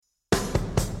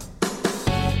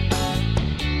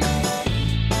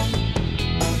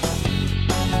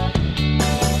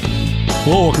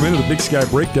Hello, welcome into the Big Sky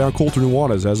Breakdown. Colter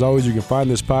Nuanez. As always, you can find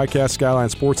this podcast,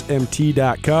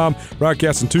 SkylineSportsMT.com,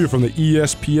 broadcasting to you from the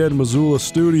ESPN Missoula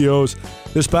studios.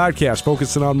 This podcast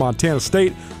focusing on Montana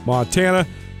State, Montana.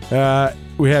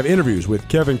 We have interviews with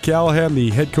Kevin Callahan,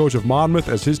 the head coach of Monmouth,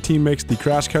 as his team makes the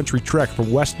cross-country trek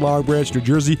from West Long Branch, New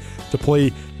Jersey, to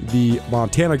play the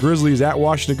Montana Grizzlies at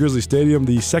Washington Grizzly Stadium.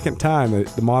 The second time that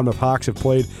the Monmouth Hawks have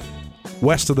played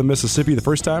west of the Mississippi. The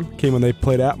first time came when they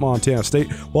played at Montana State.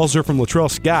 We'll also hear from Latrell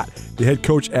Scott, the head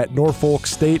coach at Norfolk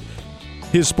State.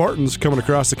 His Spartans coming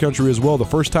across the country as well. The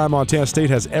first time Montana State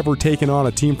has ever taken on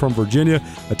a team from Virginia,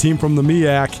 a team from the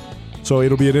MEAC. So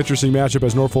it'll be an interesting matchup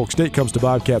as Norfolk State comes to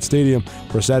Bobcat Stadium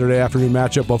for a Saturday afternoon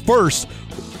matchup. But first,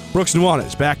 Brooks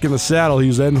Nuanez back in the saddle. He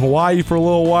was in Hawaii for a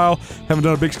little while. Haven't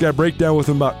done a Big Sky Breakdown with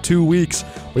him about 2 weeks,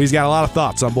 but he's got a lot of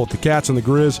thoughts on both the Cats and the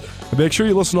Grizz. And make sure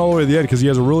you listen all the way to the end because he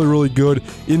has a really, really good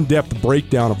in-depth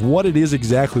breakdown of what it is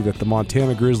exactly that the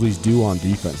Montana Grizzlies do on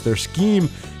defense. Their scheme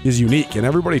is unique, and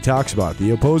everybody talks about it.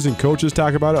 The opposing coaches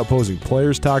talk about it. Opposing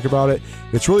players talk about it.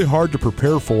 It's really hard to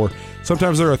prepare for.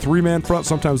 Sometimes they're a three-man front.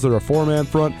 Sometimes they're a four-man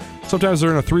front. Sometimes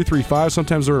they're in a 3-3-5.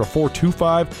 Sometimes they're in a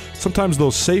 4-2-5. Sometimes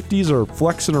those safeties are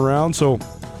flexing around, so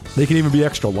they can even be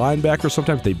extra linebackers.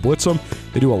 Sometimes they blitz them.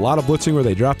 They do a lot of blitzing where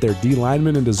they drop their D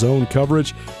linemen into zone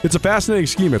coverage. It's a fascinating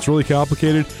scheme. It's really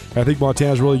complicated. I think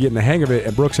Montana's really getting the hang of it,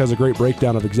 and Brooks has a great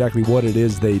breakdown of exactly what it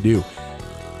is they do.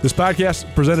 This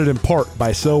podcast presented in part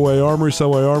by Selway Armory.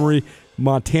 Selway Armory,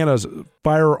 Montana's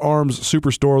firearms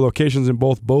superstore, locations in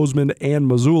both Bozeman and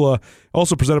Missoula.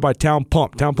 Also presented by Town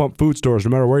Pump. Town Pump food stores.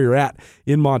 No matter where you're at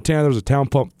in Montana, there's a Town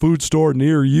Pump food store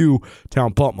near you.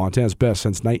 Town Pump, Montana's best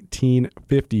since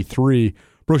 1953.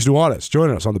 Brooks Nuanez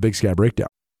joining us on the Big Sky Breakdown.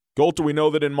 Colter, we know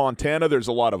that in Montana there's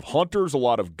a lot of hunters, a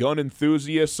lot of gun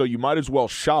enthusiasts, so you might as well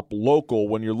shop local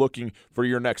when you're looking for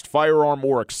your next firearm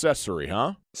or accessory,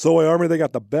 huh? Selway Armory, they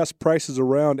got the best prices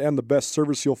around and the best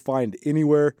service you'll find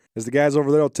anywhere. As the guys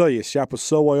over there will tell you, shop with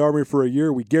Selway Armory for a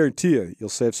year. We guarantee you'll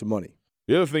save some money.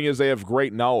 The other thing is they have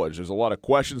great knowledge. There's a lot of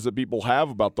questions that people have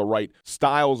about the right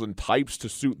styles and types to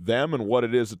suit them and what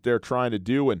it is that they're trying to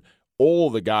do, and all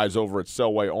the guys over at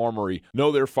Selway Armory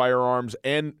know their firearms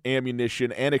and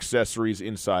ammunition and accessories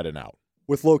inside and out.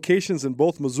 With locations in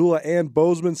both Missoula and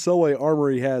Bozeman, Selway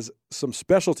Armory has some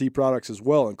specialty products as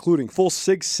well, including full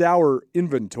Sig Sauer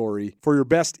inventory for your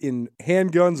best in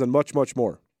handguns and much, much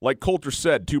more. Like Colter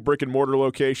said, 2 brick-and-mortar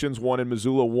locations, one in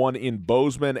Missoula, one in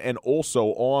Bozeman, and also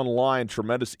online,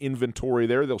 tremendous inventory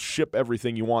there. They'll ship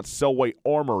everything you want,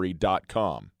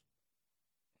 SelwayArmory.com.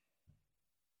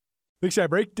 Big Sky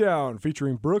Breakdown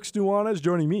featuring Brooks Nuanez,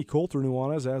 joining me, Colter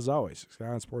Nuanez, as always.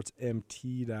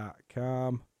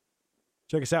 SkylineSportsMT.com.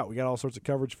 Check us out. We got all sorts of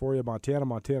coverage for you, Montana,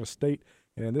 Montana State.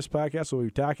 And in this podcast, we'll be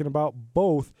talking about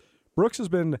both. Brooks has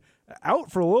been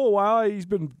out for a little while. He's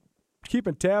been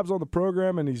keeping tabs on the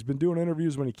program, and he's been doing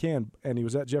interviews when he can. And he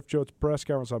was at Jeff Choate's press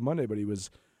conference on Monday, but he was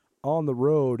on the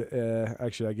road,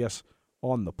 actually, I guess,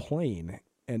 on the plane,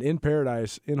 and in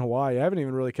Paradise in Hawaii. I haven't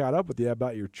even really caught up with you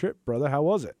about your trip, brother. How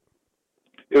was it?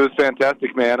 It was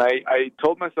fantastic, man. I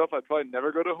told myself I'd probably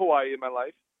never go to Hawaii in my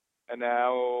life. And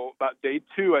now, about day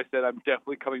 2, I said I'm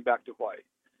definitely coming back to Hawaii.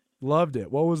 Loved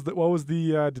it. What was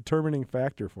the determining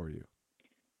factor for you?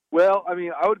 Well, I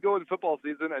mean, I would go in football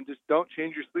season and just don't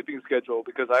change your sleeping schedule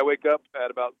because I wake up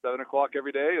at about 7 o'clock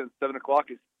every day, and 7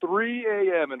 o'clock is 3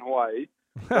 a.m. in Hawaii.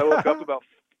 So I woke up about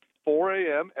 4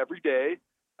 a.m. every day.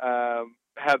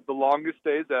 Had the longest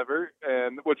days ever,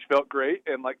 and which felt great.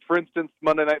 And, like, for instance,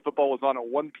 Monday Night Football was on at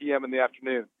 1 p.m. in the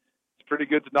afternoon. It's pretty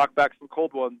good to knock back some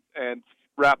cold ones and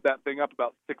wrap that thing up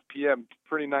about 6 p.m.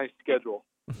 Pretty nice schedule.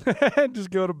 Just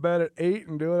go to bed at 8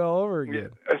 and do it all over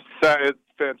again. Yeah, it's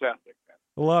fantastic, man.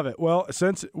 Love it. Well,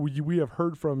 since we have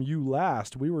heard from you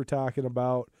last, we were talking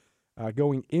about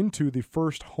going into the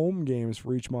first home games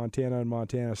for each Montana and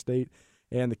Montana State,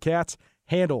 and the Cats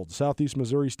handled Southeast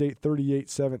Missouri State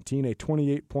 38-17, a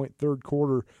 28-point third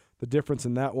quarter, the difference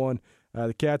in that one.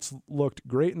 The Cats looked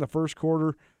great in the first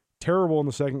quarter, terrible in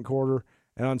the second quarter,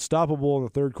 and unstoppable in the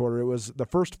third quarter. It was the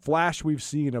first flash we've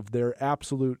seen of their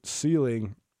absolute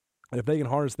ceiling. And if they can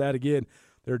harness that again,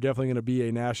 they're definitely going to be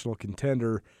a national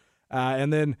contender.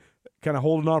 And then kind of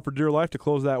holding on for dear life to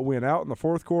close that win out in the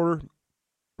fourth quarter.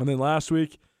 And then last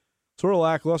week, sort of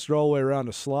lackluster all the way around,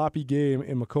 a sloppy game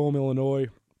in Macomb, Illinois.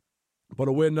 But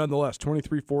a win nonetheless,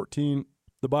 23-14.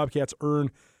 The Bobcats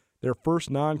earn their first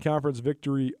non-conference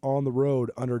victory on the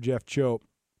road under Jeff Choate.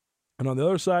 And on the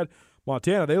other side,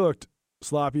 Montana, they looked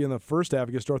sloppy in the first half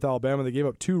against North Alabama. They gave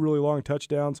up 2 really long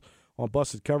touchdowns on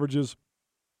busted coverages.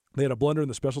 They had a blunder in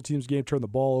the special teams game, turned the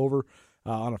ball over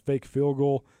on a fake field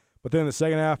goal. But then in the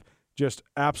second half, just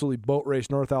absolutely boat race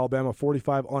North Alabama,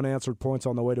 45 unanswered points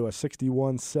on the way to a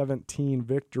 61-17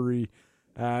 victory.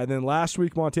 And then last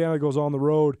week, Montana goes on the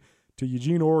road to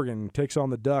Eugene, Oregon, takes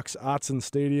on the Ducks, Autzen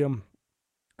Stadium,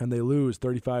 and they lose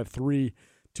 35-3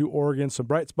 to Oregon. Some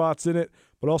bright spots in it,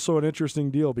 but also an interesting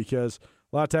deal because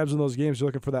a lot of times in those games you're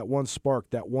looking for that one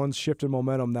spark, that one shift in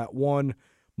momentum, that one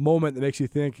moment that makes you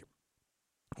think,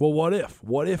 well, what if?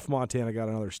 What if Montana got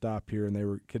another stop here and they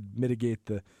could mitigate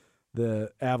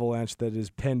the avalanche that is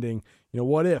pending?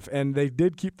 What if? And they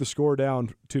did keep the score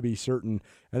down, to be certain,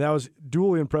 and that was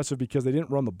duly impressive because they didn't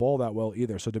run the ball that well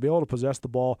either. So to be able to possess the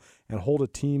ball and hold a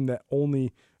team that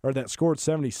scored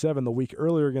 77 the week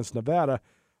earlier against Nevada,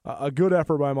 a good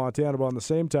effort by Montana. But at the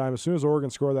same time, as soon as Oregon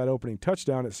scored that opening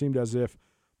touchdown, it seemed as if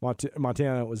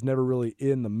Montana was never really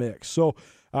in the mix. So,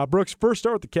 Brooks, first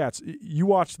start with the Cats. You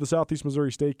watched the Southeast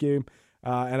Missouri State game,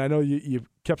 and I know you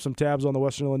kept some tabs on the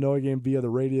Western Illinois game via the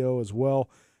radio as well.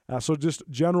 So just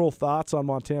general thoughts on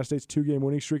Montana State's 2-game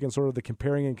winning streak and sort of the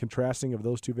comparing and contrasting of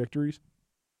those two victories?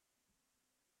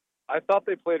 I thought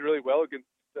they played really well against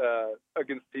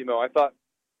SEMO. I thought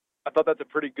that's a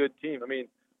pretty good team. I mean,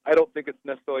 I don't think it's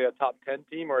necessarily a top 10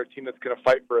 team or a team that's going to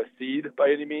fight for a seed by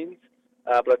any means.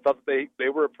 But I thought that they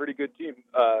were a pretty good team,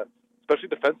 especially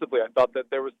defensively. I thought that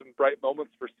there was some bright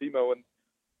moments for SEMO, and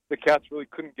the Cats really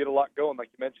couldn't get a lot going, like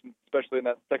you mentioned, especially in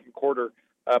that second quarter.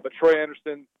 But Troy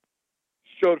Anderson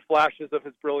showed flashes of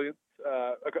his brilliance,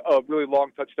 a really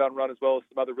long touchdown run as well as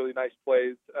some other really nice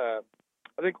plays. I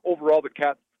think overall the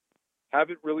Cats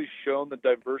haven't really shown the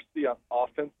diversity on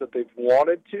offense that they've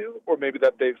wanted to, or maybe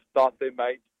that they've thought they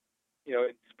might,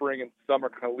 in spring and summer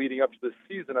kind of leading up to this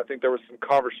season. I think there was some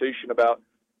conversation about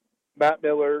Matt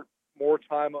Miller, more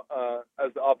time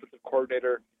as the offensive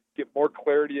coordinator, get more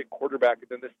clarity at quarterback, and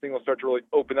then this thing will start to really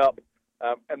open up.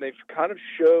 And they've kind of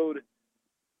showed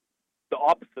the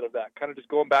opposite of that, kind of just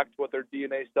going back to what their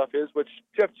DNA stuff is, which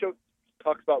Jeff Choate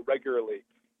talks about regularly.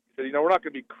 He said, we're not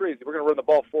going to be crazy. We're going to run the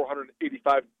ball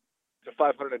 485 to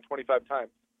 525 times,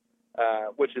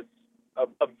 which is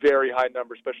a very high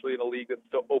number, especially in a league that's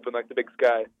so open like the Big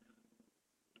Sky.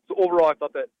 So overall, I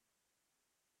thought that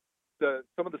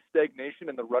some of the stagnation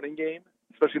in the running game,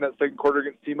 especially in that second quarter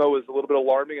against SEMO, was a little bit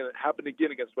alarming, and it happened again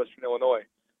against Western Illinois.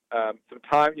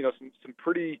 Some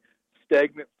pretty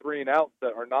stagnant 3-and-outs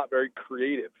that are not very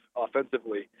creative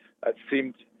offensively. It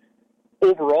seemed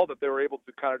overall that they were able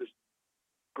to kind of just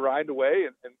grind away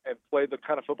and play the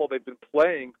kind of football they've been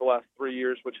playing the last 3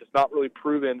 years, which has not really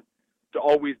proven to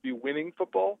always be winning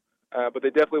football, but they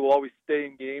definitely will always stay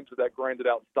in games with that grinded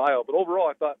out style. But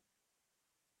overall,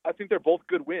 I think they're both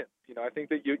good wins. I think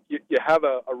that you have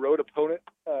a road opponent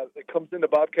that comes into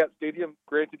Bobcat Stadium.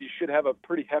 Granted, you should have a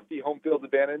pretty hefty home field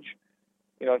advantage.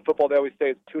 In football, they always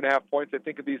say it's 2.5 points. I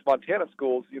think of these Montana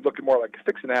schools, you look at more like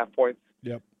 6.5 points.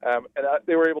 Yep. And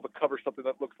they were able to cover something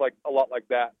that looks like a lot like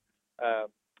that.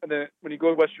 And then when you go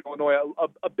to Western Illinois,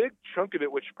 a big chunk of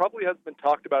it, which probably hasn't been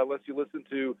talked about unless you listen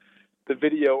to the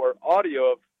video or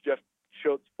audio of Jeff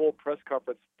Choate's full press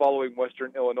conference following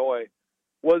Western Illinois,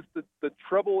 was the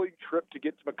troubling trip to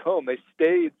get to Macomb. They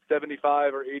stayed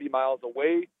 75 or 80 miles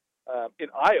away in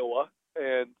Iowa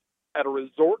and at a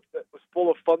resort that was full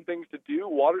of fun things to do,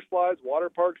 water slides, water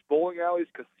parks, bowling alleys,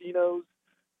 casinos,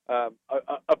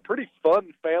 a pretty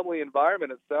fun family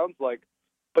environment, it sounds like.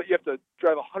 But you have to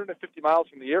drive 150 miles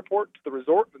from the airport to the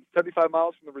resort and 75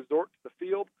 miles from the resort to the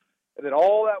field, and then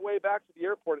all that way back to the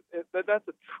airport. That's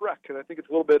a trek, and I think it's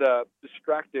a little bit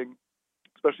distracting,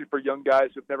 especially for young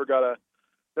guys who've never got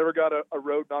a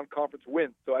road non-conference win.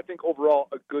 So I think overall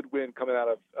a good win coming out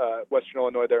of Western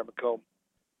Illinois there in Macomb.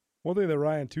 One thing that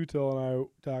Ryan Tutel and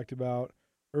I talked about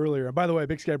earlier, and by the way,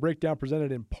 Big Sky Breakdown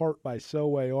presented in part by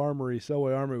Selway Armory.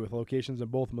 Selway Armory with locations in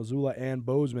both Missoula and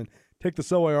Bozeman. Take the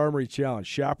Selway Armory challenge.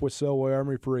 Shop with Selway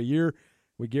Armory for a year.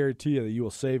 We guarantee you that you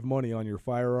will save money on your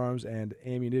firearms and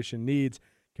ammunition needs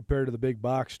compared to the big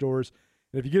box stores.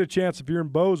 And if you get a chance, if you're in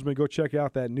Bozeman, go check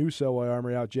out that new Selway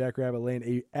Armory out Jackrabbit Lane,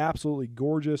 a absolutely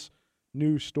gorgeous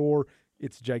new store.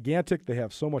 It's gigantic. They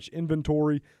have so much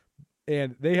inventory,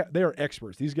 and they are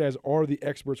experts. These guys are the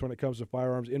experts when it comes to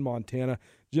firearms in Montana.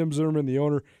 Jim Zimmerman, the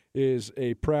owner, is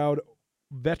a proud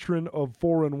veteran of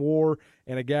foreign war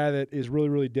and a guy that is really,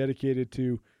 really dedicated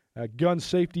to gun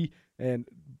safety and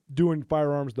doing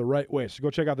firearms the right way. So go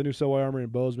check out the new Selway Armory in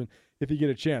Bozeman if you get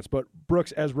a chance. But,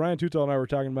 Brooks, as Ryan Tutel and I were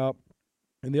talking about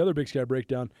in the other Big Sky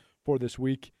Breakdown for this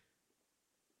week,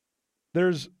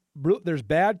 there's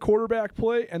bad quarterback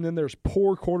play and then there's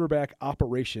poor quarterback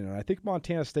operation. And I think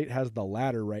Montana State has the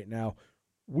latter right now.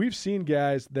 We've seen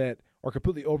guys that are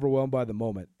completely overwhelmed by the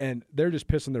moment, and they're just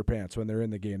pissing their pants when they're in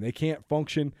the game. They can't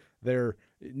function. They're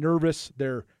nervous.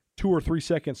 They're 2 or 3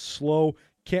 seconds slow,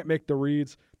 can't make the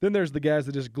reads. Then there's the guys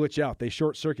that just glitch out. They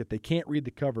short circuit. They can't read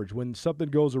the coverage. When something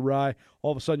goes awry,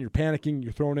 all of a sudden you're panicking,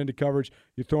 you're thrown into coverage,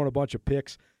 you're throwing a bunch of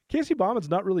picks. Casey Bauman's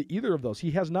not really either of those. He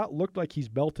has not looked like he's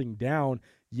belting down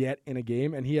yet in a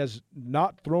game, and he has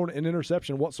not thrown an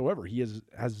interception whatsoever. He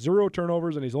has 0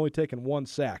 turnovers, and he's only taken 1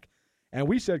 sack. And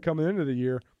we said coming into the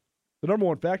year, the number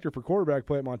one factor for quarterback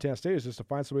play at Montana State is just to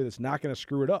find somebody that's not going to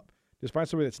screw it up. Just find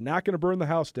somebody that's not going to burn the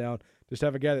house down. Just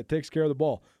have a guy that takes care of the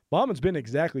ball. Bauman's been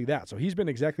exactly that. So he's been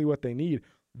exactly what they need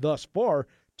thus far.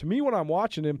 To me, when I'm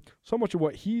watching him, so much of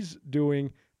what he's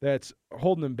doing that's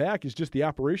holding him back is just the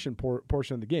operation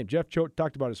portion of the game. Jeff Choate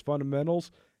talked about his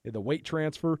fundamentals, the weight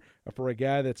transfer for a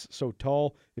guy that's so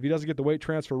tall. If he doesn't get the weight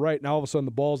transfer right, now all of a sudden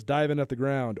the ball's diving at the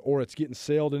ground or it's getting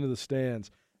sailed into the stands.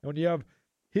 And when you have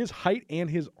his height and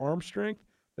his arm strength,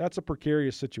 that's a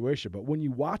precarious situation. But when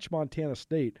you watch Montana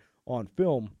State on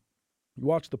film, you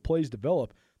watch the plays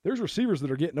develop, there's receivers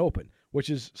that are getting open, which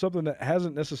is something that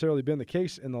hasn't necessarily been the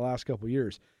case in the last couple of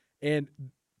years. And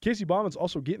Casey Bauman's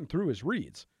also getting through his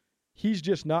reads. He's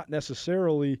just not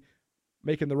necessarily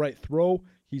making the right throw.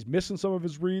 He's missing some of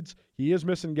his reads. He is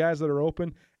missing guys that are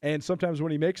open. And sometimes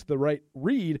when he makes the right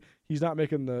read, he's not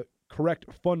making the correct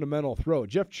fundamental throw.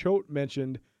 Jeff Choate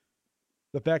mentioned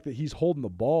the fact that he's holding the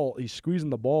ball, he's squeezing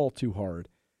the ball too hard.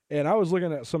 And I was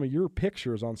looking at some of your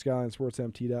pictures on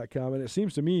SkylineSportsMT.com, and it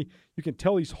seems to me you can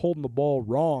tell he's holding the ball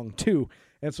wrong too.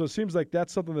 And so it seems like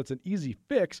that's something that's an easy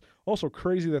fix. Also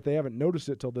crazy that they haven't noticed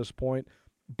it till this point.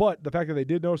 But the fact that they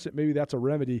did notice it, maybe that's a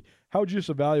remedy. How would you just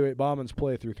evaluate Bauman's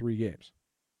play through 3 games?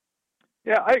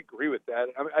 Yeah, I agree with that.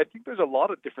 I mean, I think there's a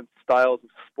lot of different styles of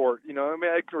sport. You know, I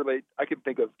mean, I can relate. I can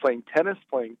think of playing tennis,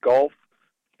 playing golf,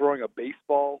 throwing a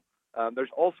baseball. There's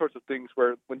all sorts of things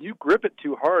where when you grip it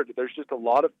too hard, there's just a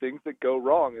lot of things that go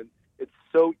wrong. And it's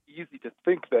so easy to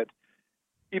think that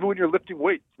even when you're lifting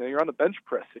weights, you know, you're on the bench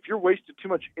press, if you're wasting too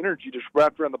much energy just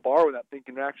wrapped around the bar when that thing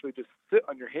can actually just sit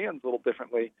on your hands a little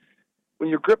differently. When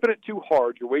you're gripping it too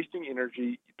hard, you're wasting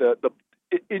energy.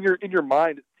 In your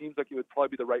mind, it seems like it would probably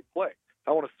be the right play. If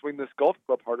I want to swing this golf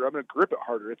club harder, I'm going to grip it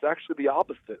harder. It's actually the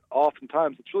opposite.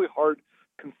 Oftentimes, it's really hard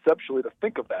conceptually to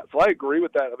think of that. So I agree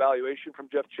with that evaluation from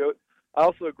Jeff Choate. I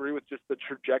also agree with just the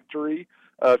trajectory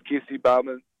of Casey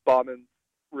Bauman's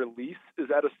release is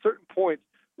at a certain point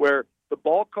where the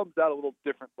ball comes out a little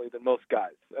differently than most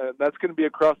guys. And that's going to be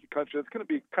across the country. That's going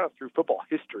to be kind of through football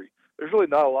history. There's really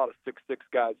not a lot of 6'6"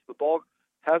 guys. The ball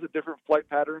has a different flight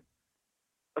pattern.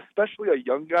 Especially a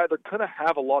young guy, they're going to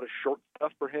have a lot of short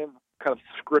stuff for him kind of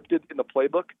scripted in the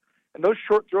playbook. And those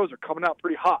short throws are coming out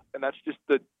pretty hot. And that's just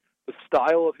the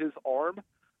style of his arm.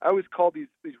 I always call these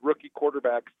rookie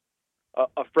quarterbacks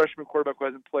a freshman quarterback who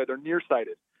hasn't played. They're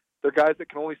nearsighted. They're guys that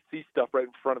can only see stuff right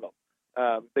in front of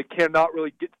them. They cannot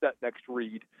really get to that next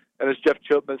read. And as Jeff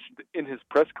Choate mentioned in his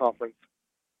press conference,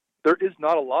 there is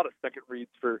not a lot of second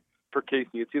reads for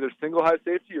Casey. It's either single high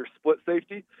safety or split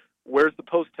safety. Where's the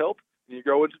post help? And you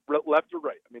go left or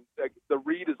right. I mean, the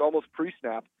read is almost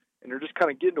pre-snap, and you're just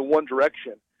kind of getting to one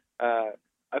direction.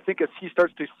 I think as he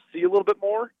starts to see a little bit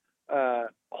more,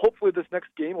 hopefully this next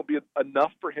game will be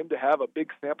enough for him to have a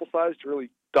big sample size to really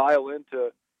dial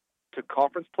into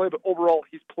conference play. But overall,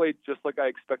 he's played just like I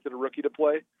expected a rookie to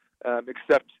play,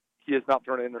 except he has not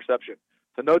thrown an interception.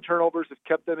 So no turnovers has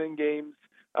kept them in games,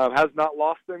 has not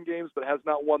lost them games, but has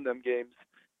not won them games.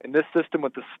 In this system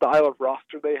with the style of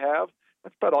roster they have,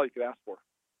 that's about all you could ask for.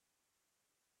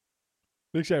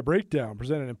 Big Sky Breakdown,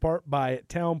 presented in part by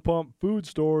Town Pump Food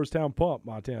Stores. Town Pump,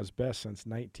 Montana's best since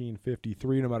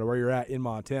 1953. No matter where you're at in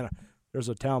Montana, there's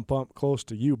a Town Pump close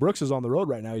to you. Brooks is on the road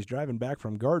right now. He's driving back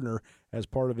from Gardner as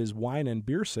part of his wine and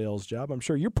beer sales job. I'm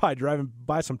sure you're probably driving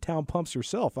by some Town Pumps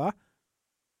yourself, huh?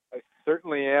 I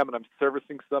certainly am, and I'm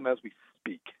servicing some as we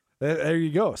speak. There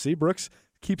you go. See, Brooks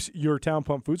keeps your Town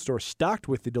Pump Food Store stocked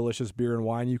with the delicious beer and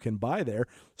wine you can buy there.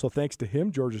 So thanks to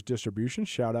him, Georgia's Distribution,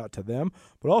 shout out to them.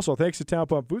 But also thanks to Town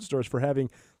Pump Food Stores for having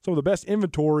some of the best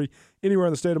inventory anywhere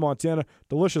in the state of Montana.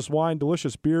 Delicious wine,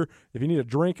 delicious beer. If you need a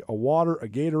drink, a water, a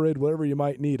Gatorade, whatever you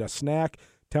might need, a snack,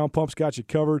 Town Pump's got you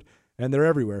covered, and they're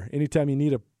everywhere. Anytime you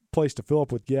need a place to fill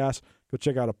up with gas, go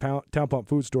check out a Town Pump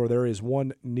Food Store. There is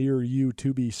one near you,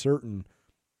 to be certain.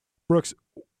 Brooks,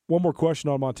 one more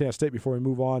question on Montana State before we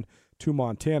move on to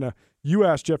Montana. You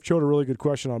asked Jeff Choate a really good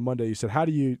question on Monday. You said, how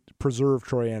do you preserve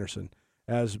Troy Anderson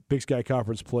as Big Sky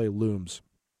Conference play looms?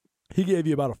 He gave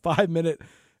you about a 5-minute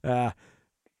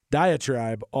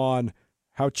diatribe on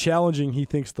how challenging he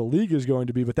thinks the league is going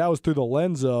to be, but that was through the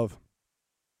lens of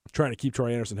trying to keep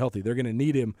Troy Anderson healthy. They're going to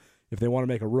need him if they want to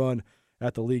make a run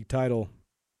at the league title.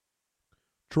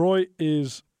 Troy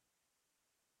is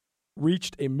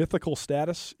reached a mythical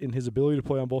status in his ability to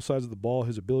play on both sides of the ball,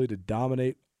 his ability to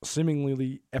dominate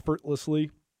seemingly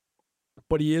effortlessly,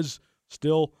 but he is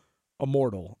still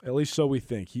immortal, at least so we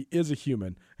think. He is a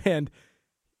human, and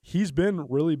he's been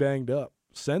really banged up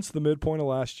since the midpoint of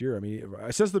last year. I mean,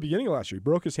 since the beginning of last year. He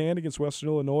broke his hand against Western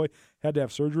Illinois, had to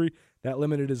have surgery. That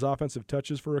limited his offensive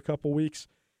touches for a couple weeks.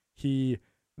 He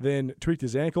then tweaked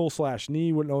his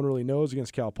ankle/knee, what no one really knows,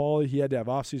 against Cal Poly. He had to have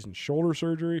offseason shoulder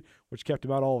surgery, which kept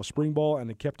him out all of spring ball,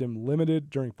 and it kept him limited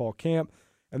during fall camp.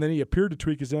 And then he appeared to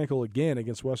tweak his ankle again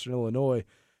against Western Illinois.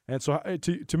 And so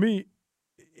to me,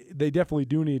 they definitely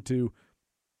do need to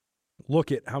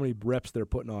look at how many reps they're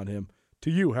putting on him.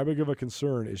 To you, how big of a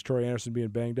concern is Troy Anderson being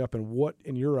banged up, and what,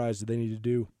 in your eyes, do they need to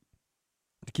do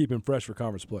to keep him fresh for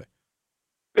conference play?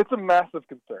 It's a massive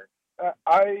concern.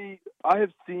 I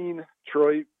have seen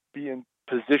Troy be in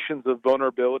positions of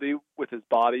vulnerability with his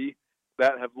body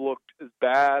that have looked as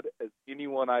bad as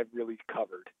anyone I've really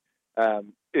covered.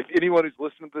 If anyone who's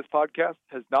listening to this podcast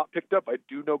has not picked up, I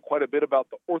do know quite a bit about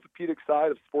the orthopedic side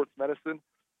of sports medicine.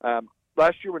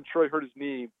 Last year when Troy hurt his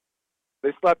knee, they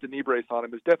slapped a knee brace on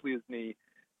him. It was definitely his knee.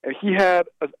 And he had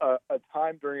a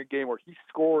time during a game where he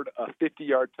scored a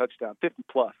 50-yard touchdown,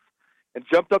 50-plus, and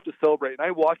jumped up to celebrate. And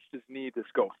I watched his knee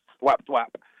just go slap,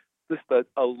 slap. Just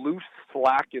a loose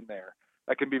slack in there.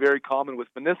 That can be very common with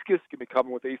meniscus, can be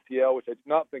common with ACL, which I do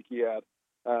not think he had.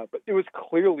 But it was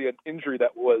clearly an injury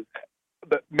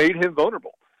that made him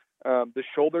vulnerable. The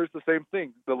shoulder is the same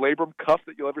thing. The labrum cuff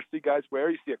that you'll ever see guys wear,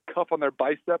 you see a cuff on their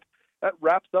bicep, that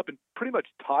wraps up and pretty much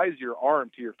ties your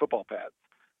arm to your football pads.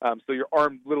 So your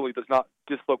arm literally does not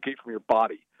dislocate from your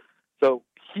body. So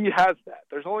he has that.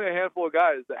 There's only a handful of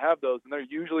guys that have those, and they're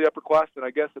usually upperclassmen.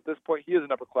 I guess at this point he is an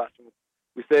upperclassman.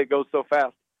 We say it goes so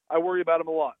fast. I worry about him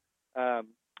a lot.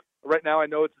 Right now I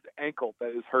know it's his ankle that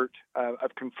is hurt.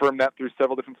 I've confirmed that through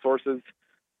several different sources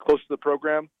close to the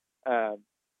program.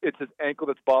 It's his ankle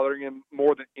that's bothering him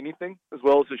more than anything, as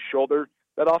well as his shoulder.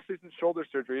 That off-season shoulder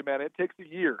surgery, man, it takes a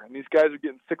year, and these guys are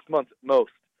getting 6 months at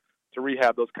most to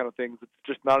rehab those kind of things. It's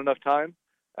just not enough time.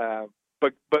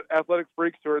 But athletic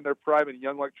freaks who are in their prime and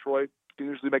young like Troy can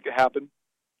usually make it happen.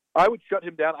 I would shut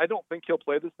him down. I don't think he'll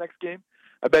play this next game.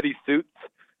 I bet he suits.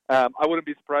 I wouldn't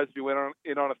be surprised if he went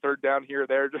in on a third down here or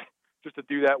there just to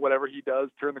do that, whatever he does,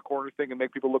 turn the corner thing and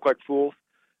make people look like fools.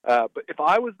 But if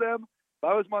I was them, if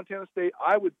I was Montana State,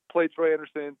 I would play Troy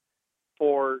Anderson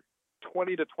for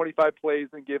 20 to 25 plays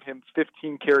and give him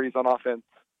 15 carries on offense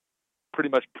pretty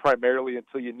much primarily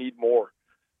until you need more.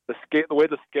 The way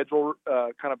the schedule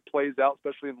kind of plays out,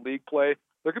 especially in league play,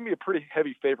 they're going to be a pretty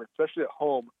heavy favorite, especially at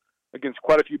home against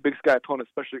quite a few Big Sky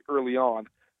opponents, especially early on.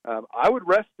 I would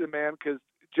rest him, man, because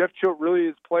Jeff Choate really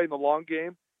is playing the long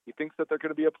game. He thinks that they're going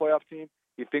to be a playoff team.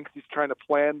 He thinks he's trying to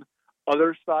plan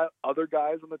other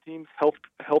guys on the team's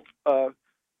health kind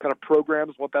of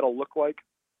programs, what that'll look like.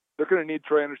 They're going to need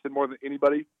Troy Anderson more than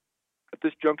anybody. At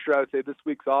this juncture, I would say this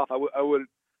week's off. I would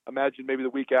imagine maybe the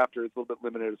week after is a little bit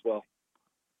limited as well.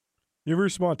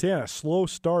 University of Montana, slow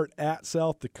start at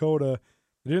South Dakota.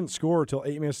 They didn't score until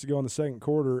 8 minutes to go in the second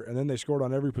quarter, and then they scored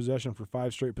on every possession for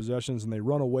 5 straight possessions, and they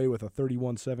run away with a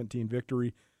 31-17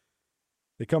 victory.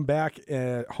 They come back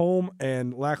at home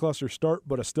and lackluster start,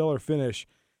 but a stellar finish.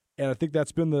 And I think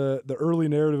that's been the early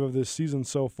narrative of this season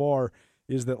so far,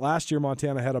 is that last year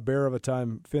Montana had a bear of a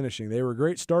time finishing. They were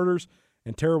great starters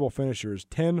and terrible finishers.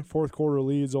 10 fourth-quarter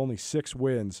leads, only 6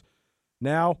 wins.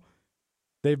 Now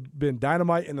they've been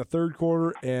dynamite in the third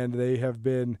quarter, and they have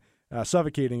been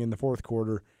suffocating in the fourth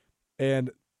quarter.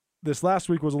 And this last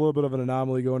week was a little bit of an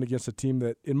anomaly going against a team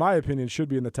that, in my opinion, should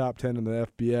be in the top 10 in the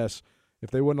FBS.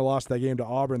 If they wouldn't have lost that game to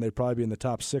Auburn, they'd probably be in the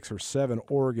top 6 or 7.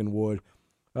 Oregon would.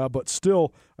 But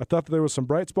still, I thought that there was some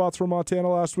bright spots for Montana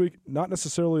last week. Not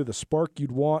necessarily the spark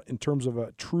you'd want in terms of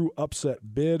a true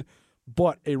upset bid,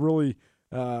 but a really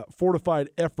fortified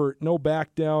effort, no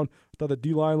back down. I thought the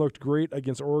D-line looked great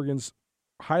against Oregon's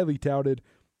highly touted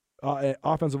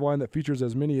offensive line that features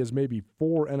as many as maybe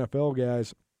 4 NFL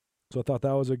guys. So I thought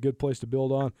that was a good place to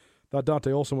build on. I thought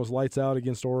Dante Olson was lights out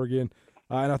against Oregon.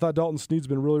 And I thought Dalton Snead's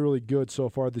been really, really good so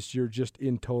far this year, just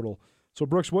in total. So,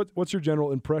 Brooks, what's your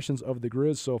general impressions of the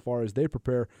Grizz so far as they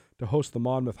prepare to host the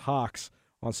Monmouth Hawks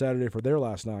on Saturday for their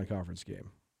last non-conference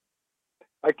game?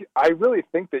 I really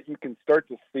think that you can start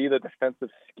to see the defensive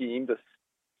scheme just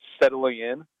settling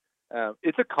in.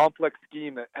 It's a complex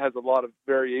scheme that has a lot of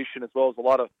variation, as well as a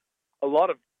lot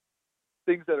of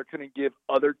things that are going to give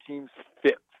other teams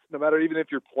fits, no matter even if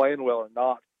you're playing well or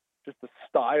not. Just the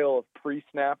style of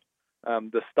pre-snap,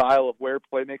 the style of where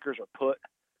playmakers are put.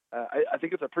 I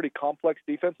think it's a pretty complex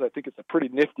defense. I think it's a pretty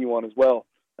nifty one as well.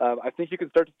 I think you can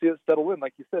start to see it settle in.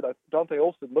 Like you said, Dante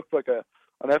Olson looked like a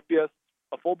FBS,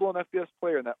 a full-blown FBS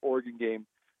player in that Oregon game,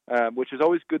 which is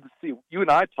always good to see. You and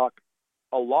I talk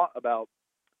a lot about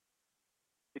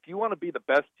if you want to be the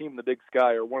best team in the Big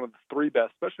Sky or one of the three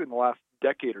best, especially in the last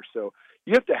decade or so,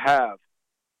 you have to have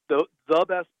the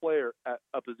best player at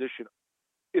a position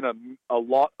in a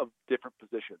lot of different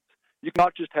positions. You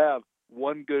cannot just have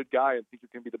one good guy and think you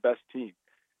can be the best team.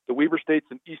 The Weber States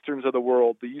and Easterns of the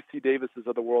world, the UC Davises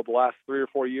of the world, the last 3 or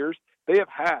 4 years, they have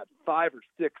had 5 or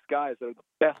 6 guys that are the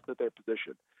best at their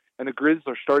position. And the Grizz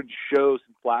are starting to show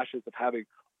some flashes of having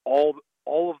all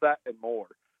of that and more.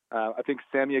 I think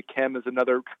Samia Kem is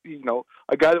another,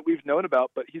 a guy that we've known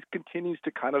about, but he continues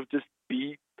to kind of just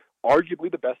be arguably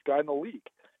the best guy in the league,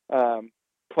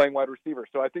 playing wide receiver.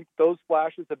 So I think those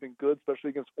flashes have been good, especially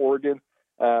against Oregon.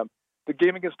 The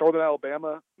game against North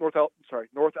Alabama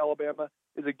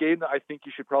is a game that I think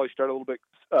you should probably start a little bit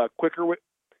quicker with.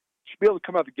 You should be able to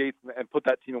come out the gates and put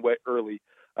that team away early.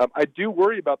 I do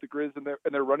worry about the Grizz and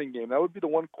their running game. That would be the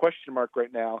one question mark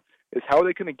right now, is how are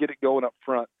they going to get it going up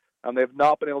front? They have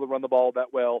not been able to run the ball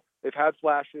that well. They've had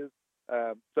flashes,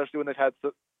 especially when they've had,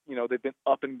 they've been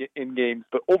up in games.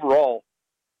 But overall,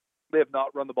 they have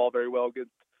not run the ball very well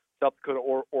against South Dakota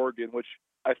or Oregon, which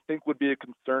I think would be a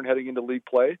concern heading into league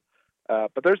play.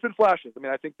 But there's been flashes. I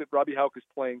mean, I think that Robbie Houck is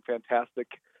playing fantastic.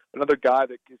 Another guy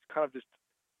that is kind of just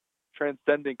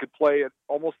transcending, could play at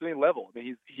almost any level. I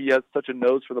mean, he has such a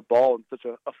nose for the ball and such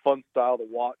a fun style to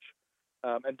watch.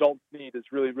 And Dalton Snead has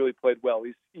really, really played well.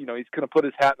 He's going to put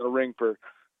his hat in the ring for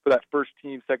that first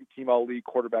team, second team all-league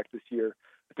quarterback this year.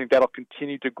 I think that'll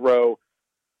continue to grow.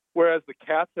 Whereas the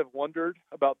Cats have wondered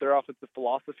about their offensive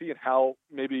philosophy and how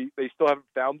maybe they still haven't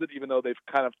found it, even though they've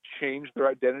kind of changed their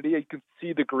identity. You can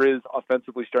see the Grizz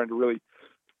offensively starting to really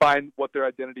find what their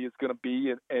identity is going to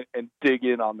be and dig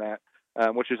in on that,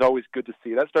 which is always good to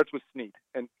see. That starts with Snead,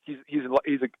 and he's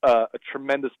a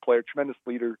tremendous player, tremendous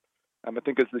leader. I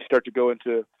think as they start to go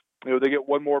into, they get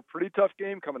one more pretty tough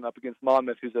game coming up against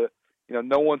Monmouth, who's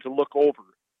no one to look over.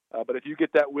 But if you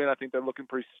get that win, I think they're looking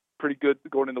pretty good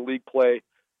going into league play.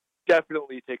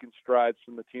 Definitely taking strides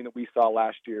from the team that we saw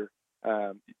last year,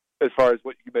 as far as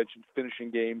what you mentioned,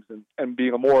 finishing games and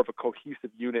being more of a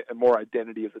cohesive unit and more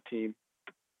identity as a team.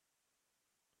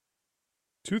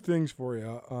 2 things for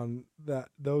you on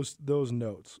those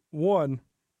notes. One,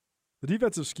 the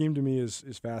defensive scheme to me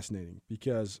is fascinating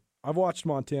because I've watched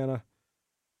Montana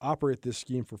operate this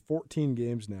scheme for 14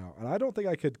 games now, and I don't think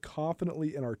I could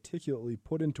confidently and articulately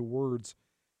put into words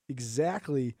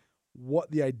exactly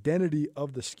what the identity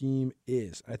of the scheme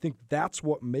is. I think that's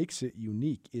what makes it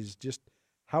unique, is just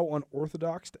how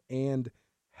unorthodox and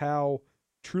how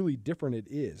truly different it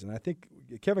is. And I think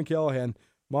Kevin Callahan,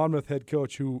 Monmouth head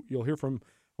coach, who you'll hear from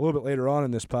a little bit later on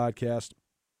in this podcast,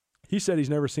 he said he's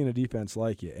never seen a defense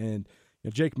like it. And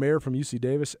Jake Mayer from UC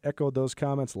Davis echoed those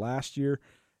comments last year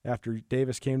after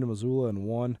Davis came to Missoula and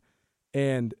won.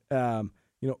 And,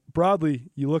 broadly,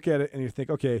 you look at it and you think,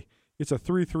 okay, it's a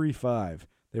 3-3-5.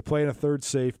 They play in a third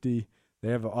safety. They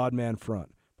have an odd man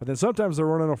front. But then sometimes they're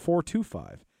running a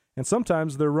 4-2-5. And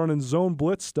sometimes they're running zone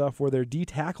blitz stuff where their D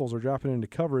tackles are dropping into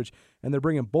coverage and they're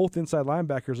bringing both inside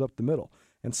linebackers up the middle.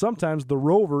 And sometimes the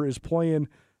rover is playing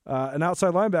an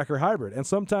outside linebacker hybrid. And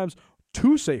sometimes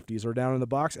 2 safeties are down in the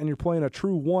box and you're playing a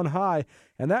true 1 high.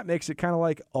 And that makes it kind of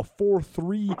like a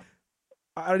 4-3.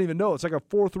 I don't even know. It's like a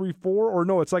 4-3-4, or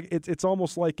no, it's like it's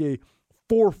almost like a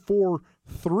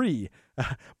 4-4-3.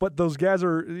 But those guys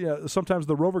are, sometimes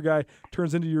the rover guy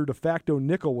turns into your de facto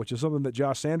nickel, which is something that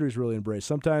Josh Sanders really embraced.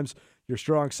 Sometimes your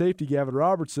strong safety, Gavin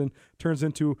Robertson, turns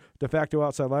into de facto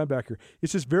outside linebacker.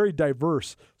 It's just very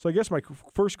diverse. So I guess my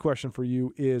first question for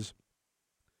you is,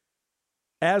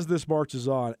 as this marches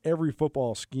on, every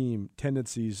football scheme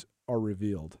tendencies are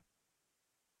revealed.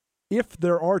 If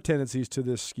there are tendencies to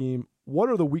this scheme, what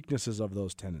are the weaknesses of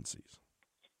those tendencies?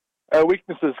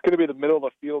 Weakness is going to be the middle of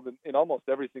the field in almost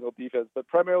every single defense, but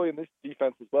primarily in this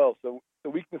defense as well. So the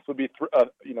weakness would be,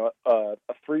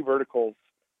 3 verticals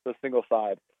to a single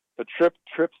side. The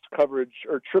trips coverage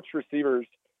or trips receivers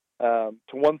to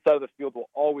one side of the field will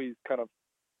always kind of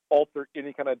alter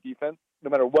any kind of defense, no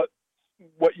matter what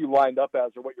you lined up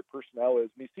as or what your personnel is.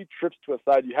 When you see trips to a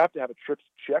side, you have to have a trips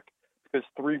check because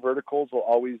 3 verticals will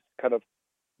always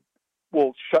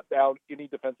will shut down any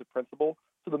defensive principle.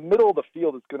 So the middle of the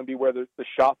field is going to be where the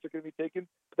shots are going to be taken.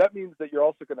 But that means that you're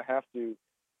also going to have to,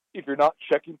 if you're not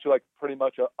checking to like pretty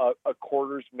much a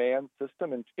quarters man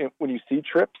system, and when you see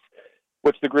trips,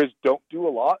 which the Grizz don't do a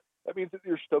lot, that means that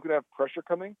you're still going to have pressure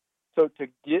coming. So to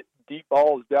get deep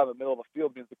balls down the middle of the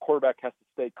field means the quarterback has to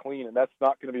stay clean, and that's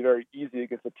not going to be very easy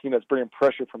against a team that's bringing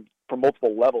pressure from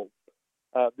multiple levels.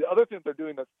 The other thing that they're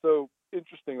doing that's so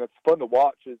interesting, that's fun to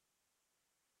watch, is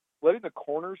letting the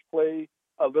corners play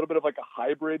a little bit of like a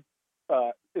hybrid.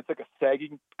 It's like a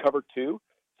sagging cover two.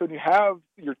 So when you have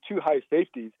your two high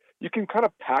safeties, you can kind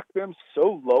of pack them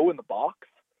so low in the box,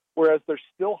 whereas they're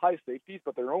still high safeties,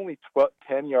 but they're only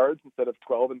 10 yards instead of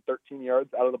 12 and 13 yards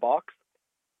out of the box.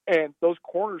 And those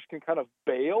corners can kind of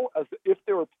bail as if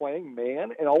they were playing man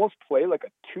and almost play like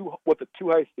what the two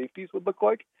high safeties would look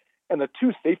like. And the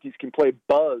two safeties can play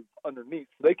buzz underneath.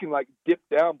 So they can like dip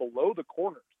down below the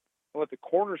corners and let the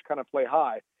corners kind of play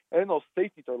high. And then those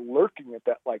safeties are lurking at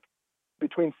that like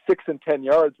between 6 and 10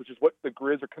 yards, which is what the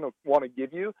Grizz are kind of want to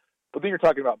give you. But then you're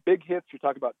talking about big hits, you're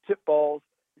talking about tip balls,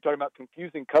 you're talking about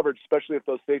confusing coverage, especially if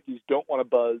those safeties don't want to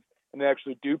buzz and they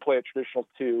actually do play a traditional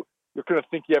two. You're going to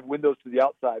think you have windows to the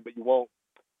outside, but you won't.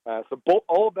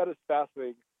 All of that is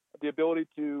fascinating. The ability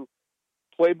to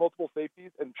play multiple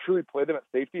safeties and truly play them at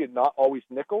safety and not always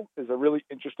nickel is a really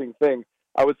interesting thing.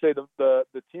 I would say the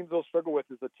teams they'll struggle with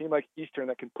is a team like Eastern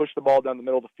that can push the ball down the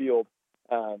middle of the field.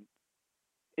 And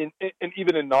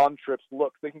even in non-trips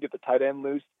looks, they can get the tight end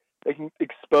loose. They can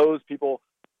expose people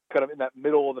kind of in that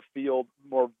middle of the field,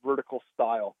 more vertical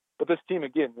style. But this team,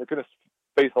 again, they're going to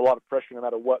face a lot of pressure no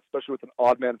matter what, especially with an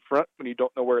odd man front when you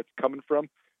don't know where it's coming from.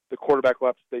 The quarterback will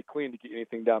have to stay clean to get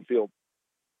anything downfield.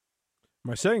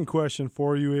 My second question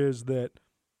for you is that,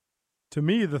 to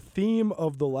me, the theme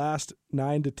of the last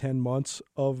 9 to 10 months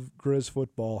of Grizz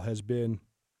football has been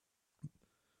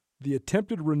the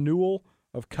attempted renewal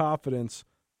of confidence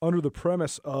under the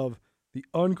premise of the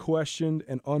unquestioned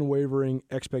and unwavering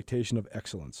expectation of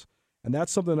excellence. And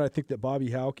that's something that I think that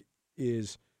Bobby Hauck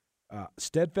is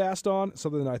steadfast on,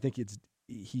 something that I think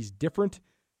he's different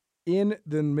in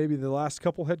than maybe the last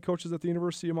couple head coaches at the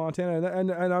University of Montana. And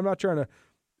I'm not trying to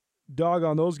dog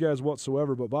on those guys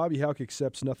whatsoever, but Bobby Hauck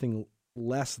accepts nothing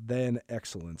less than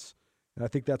excellence. And I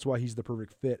think that's why he's the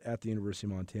perfect fit at the University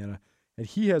of Montana. And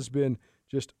he has been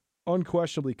just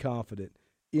unquestionably confident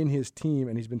in his team,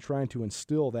 and he's been trying to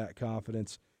instill that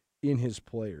confidence in his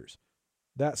players.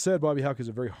 That said, Bobby Hauck is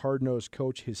a very hard-nosed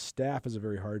coach. His staff is a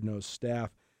very hard-nosed staff,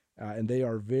 and they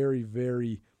are very,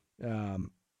 very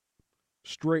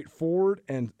straightforward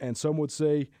and some would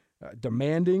say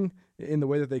demanding in the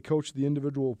way that they coach the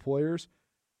individual players.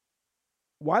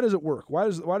 Why does it work? Why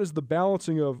does the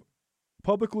balancing of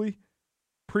publicly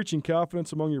preaching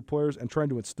confidence among your players and trying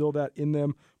to instill that in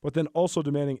them, but then also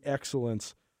demanding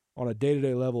excellence on a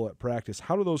day-to-day level at practice,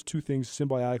 how do those two things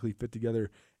symbiotically fit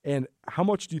together? And how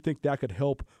much do you think that could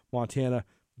help Montana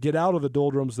get out of the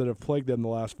doldrums that have plagued them the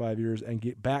last 5 years and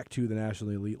get back to the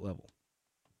nationally elite level?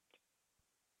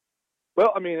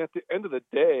 Well, I mean, at the end of the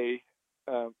day,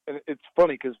 and it's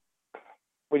funny because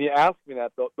when you ask me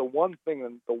that, the one thing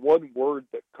and the one word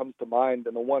that comes to mind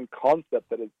and the one concept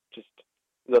that is just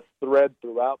the thread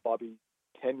throughout Bobby's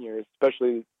tenure,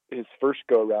 especially his first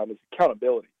go-around, is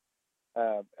accountability.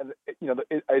 I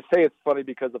say it's funny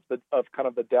because of kind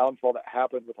of the downfall that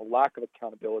happened with a lack of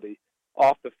accountability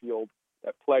off the field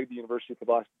that plagued the university for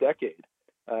the last decade.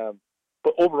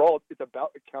 But overall, it's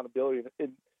about accountability.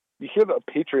 And you hear the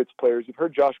Patriots players. You've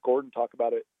heard Josh Gordon talk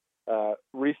about it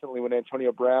recently when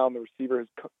Antonio Brown, the receiver,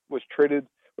 was traded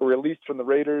or released from the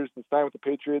Raiders and signed with the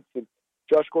Patriots. And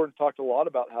Josh Gordon talked a lot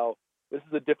about how this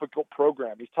is a difficult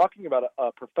program. He's talking about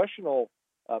a professional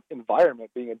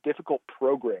environment being a difficult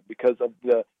program because of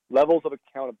the levels of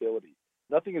accountability.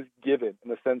 Nothing is given in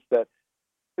the sense that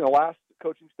in the last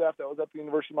coaching staff that was at the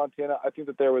University of Montana, I think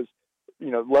that there was,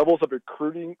 levels of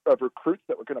recruits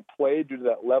that were going to play due to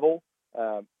that level.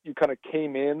 You kind of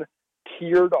came in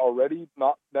tiered already,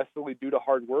 not necessarily due to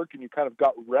hard work, and you kind of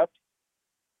got reps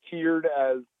tiered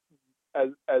as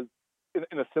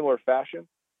in a similar fashion.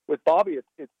 With Bobby,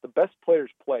 it's the best players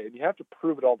play, and you have to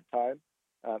prove it all the time.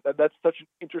 That's such an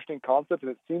interesting concept,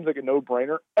 and it seems like a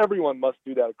no-brainer. Everyone must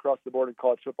do that across the board in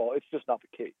college football. It's just not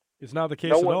the case. It's not the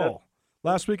case at all.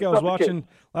 Last week I was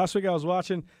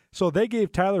watching. So they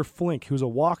gave Tyler Flink, who's a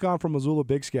walk-on from Missoula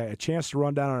Big Sky, a chance to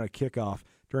run down on a kickoff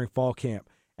during fall camp,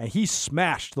 and he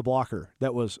smashed the blocker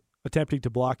that was attempting to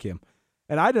block him.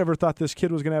 And I never thought this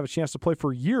kid was going to have a chance to play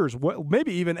for years,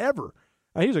 maybe even ever.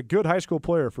 He's a good high school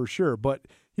player for sure, but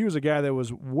he was a guy that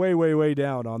was way, way, way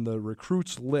down on the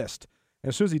recruits list. And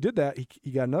as soon as he did that,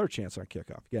 he got another chance on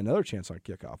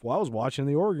kickoff. While I was watching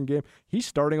the Oregon game, he's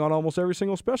starting on almost every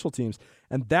single special teams.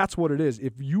 And that's what it is.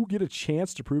 If you get a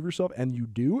chance to prove yourself, and you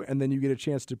do, and then you get a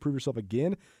chance to prove yourself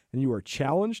again, and you are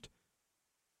challenged,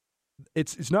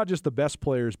 it's not just the best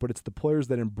players, but it's the players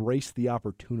that embrace the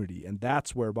opportunity. And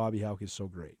that's where Bobby Hauck is so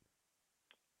great.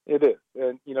 It is.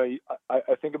 And,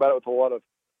 I think about it with a lot of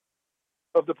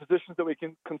of the positions that we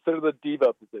can consider the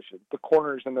diva position, the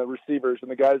corners and the receivers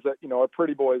and the guys that, are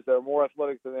pretty boys that are more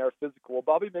athletic than they are physical. Well,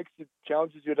 Bobby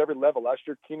challenges you at every level. Last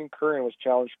year, Keenan Curran was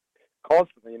challenged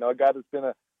constantly. A guy that's been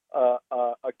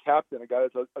a captain, a guy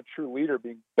that's a true leader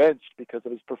being benched because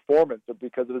of his performance or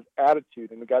because of his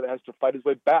attitude, and the guy that has to fight his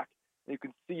way back. And you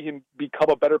can see him become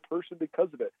a better person because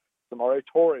of it. Samari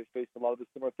Torre faced a lot of the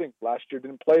similar things. Last year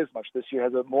didn't play as much. This year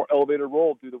has a more elevated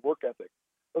role due to work ethic.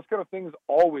 Those kind of things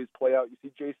always play out. You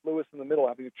see Jace Lewis in the middle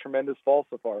having a tremendous fall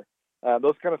so far.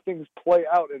 Those kind of things play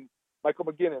out. And Michael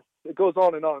McGinnis, it goes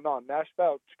on and on and on. Nash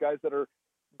Bouch, guys that are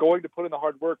going to put in the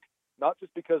hard work, not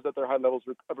just because that they're high levels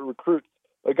of recruits.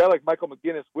 A guy like Michael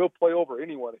McGinnis will play over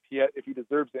anyone if he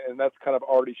deserves it, and that's kind of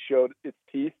already showed its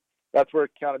teeth. That's where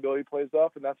accountability plays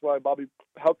off, and that's why Bobby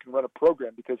Houck can run a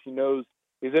program, because he knows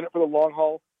he's in it for the long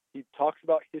haul. He talks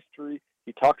about history.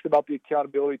 He talks about the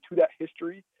accountability to that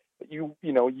history. You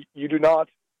do not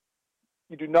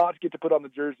get to put on the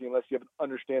jersey unless you have an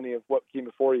understanding of what came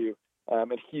before you.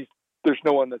 And there's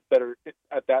no one that's better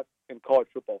at that in college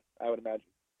football, I would imagine.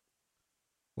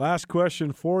 Last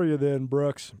question for you then,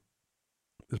 Brooks.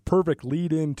 The perfect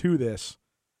lead into this.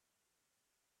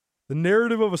 The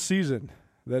narrative of a season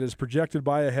that is projected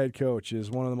by a head coach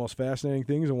is one of the most fascinating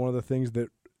things, and one of the things that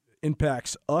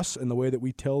impacts us and the way that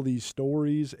we tell these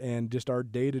stories and just our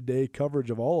day-to-day coverage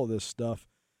of all of this stuff.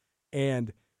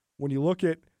 And when you look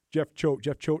at Jeff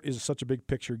Choate is such a big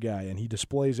picture guy, and he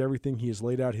displays everything. He has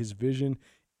laid out his vision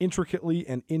intricately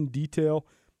and in detail,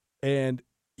 and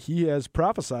he has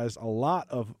prophesized a lot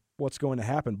of what's going to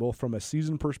happen, both from a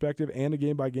season perspective and a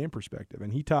game-by-game perspective.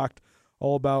 And he talked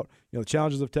all about the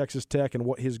challenges of Texas Tech and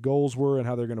what his goals were and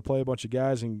how they're going to play a bunch of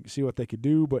guys and see what they could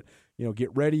do, but get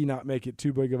ready, not make it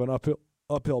too big of an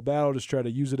uphill battle, just try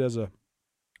to use it as a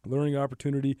learning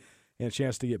opportunity and a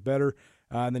chance to get better.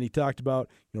 And then he talked about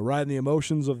riding the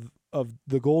emotions of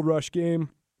the Gold Rush game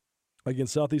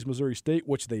against Southeast Missouri State,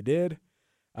 which they did.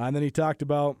 And then he talked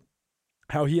about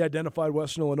how he identified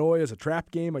Western Illinois as a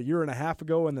trap game a year and a half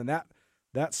ago, and then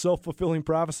that self-fulfilling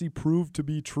prophecy proved to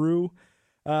be true.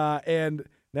 And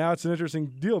now it's an interesting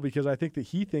deal, because I think that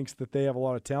he thinks that they have a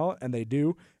lot of talent, and they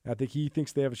do. I think he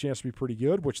thinks they have a chance to be pretty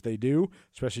good, which they do,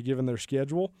 especially given their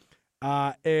schedule.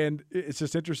 And it's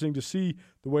just interesting to see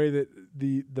the way that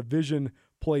the vision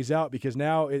plays out, because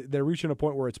now they're reaching a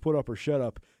point where it's put up or shut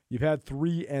up. You've had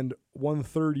 3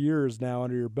 1/3 years now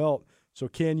under your belt, so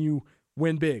can you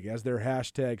win big, as their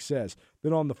hashtag says?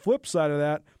 Then on the flip side of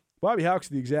that, Bobby Houck's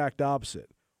the exact opposite.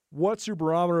 What's your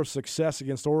barometer of success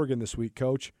against Oregon this week,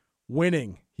 Coach?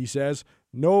 Winning, he says.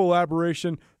 No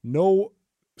elaboration, no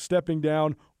stepping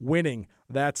down, winning.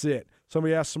 That's it.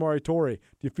 Somebody asked Samari Torre, do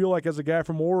you feel like, as a guy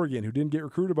from Oregon who didn't get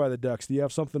recruited by the Ducks, do you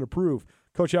have something to prove?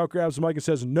 Coach Houck grabs the mic and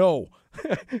says, no.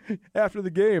 After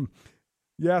the game,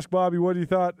 you ask Bobby what he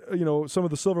thought, some of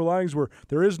the silver linings were.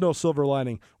 There is no silver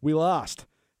lining. We lost.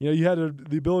 You had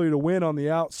the ability to win on the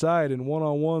outside and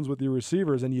one-on-ones with your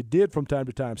receivers, and you did from time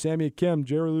to time. Sammy Kim,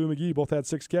 Jerry Lou McGee both had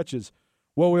 6 catches.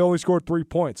 Well, we only scored 3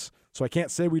 points, so I can't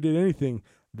say we did anything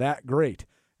that great.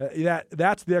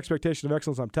 That's the expectation of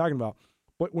excellence I'm talking about.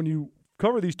 But when you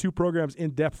cover these two programs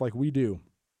in depth like we do,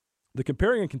 the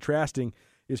comparing and contrasting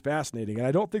is fascinating, and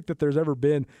I don't think that there's ever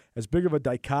been as big of a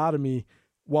dichotomy.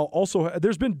 While also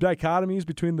there's been dichotomies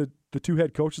between the two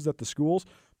head coaches at the schools,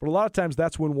 but a lot of times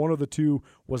that's when one of the two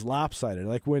was lopsided.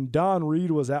 Like when Don Reed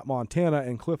was at Montana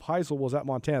and Cliff Heisel was at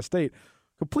Montana State,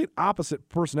 complete opposite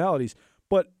personalities,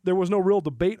 but there was no real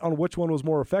debate on which one was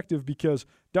more effective, because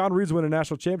Don Reed's winning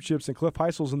national championships and Cliff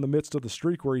Heisel's in the midst of the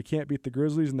streak where he can't beat the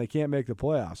Grizzlies and they can't make the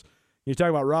playoffs. You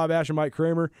talk about Rob Ash and Mike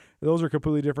Kramer, those are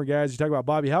completely different guys. You talk about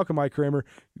Bobby Houck and Mike Kramer,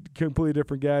 completely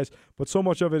different guys. But so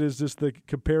much of it is just the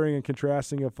comparing and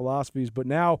contrasting of philosophies. But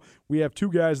now we have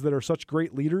two guys that are such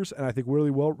great leaders, and I think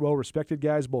really well-respected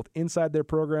guys, both inside their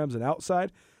programs and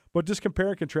outside. But just compare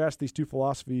and contrast these two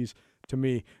philosophies to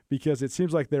me, because it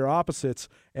seems like they're opposites,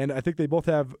 and I think they both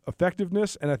have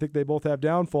effectiveness, and I think they both have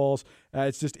downfalls.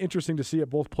 It's just interesting to see it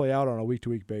both play out on a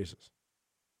week-to-week basis.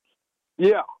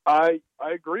 Yeah, I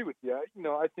agree with you.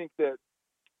 I think that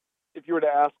if you were to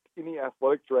ask any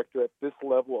athletic director at this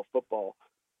level of football,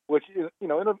 which is, in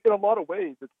a lot of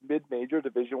ways it's mid-major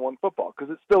Division I football,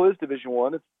 because it still is Division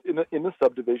I. It's in the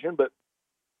subdivision, but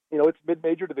it's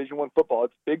mid-major Division I football.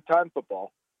 It's big-time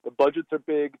football. The budgets are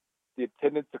big. The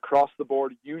attendance across the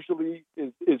board usually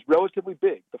is relatively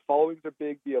big. The followings are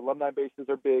big. The alumni bases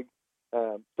are big,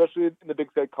 especially in the Big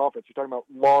Sky Conference. You're talking about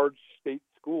large state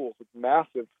schools with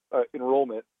massive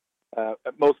enrollment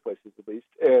at most places, at least.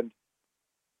 And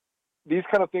these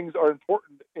kind of things are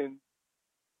important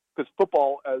because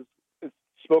football, as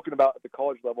spoken about at the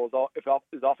college level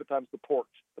is oftentimes the porch.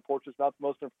 The porch is not the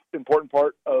most important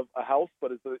part of a house,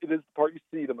 but it is the part you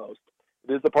see the most.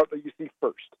 It is the part that you see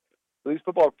first. So these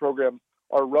football programs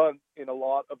are run in a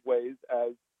lot of ways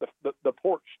as the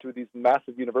porch to these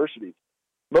massive universities.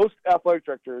 Most athletic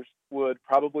directors would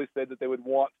probably say that they would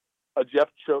want a Jeff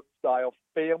Choate-style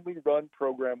family-run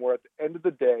program where at the end of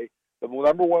the day, the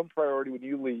number one priority when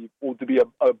you leave will to be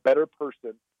a better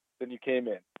person than you came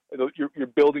in. You're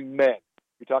building men.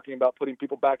 You're talking about putting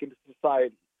people back into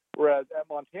society. Whereas at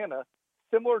Montana,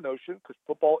 similar notion, because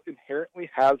football inherently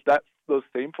has those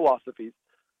same philosophies.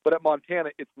 But at Montana,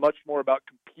 it's much more about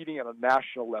competing at a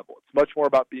national level. It's much more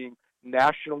about being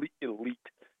nationally elite.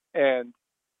 And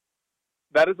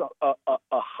that is a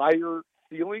higher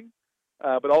ceiling,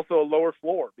 but also a lower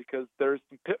floor, because there's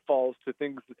some pitfalls to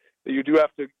things that you do have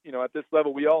to, at this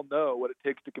level, we all know what it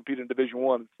takes to compete in Division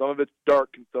I. Some of it's dark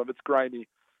and some of it's grimy.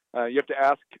 You have to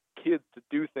ask kids to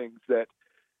do things that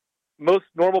most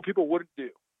normal people wouldn't do.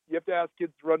 You have to ask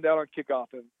kids to run down on kickoff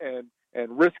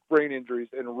and risk brain injuries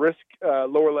and risk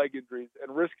lower leg injuries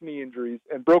and risk knee injuries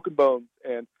and broken bones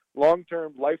and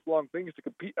long-term, lifelong things to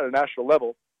compete at a national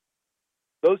level.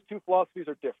 Those two philosophies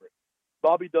are different.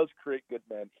 Bobby does create good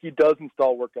men. He does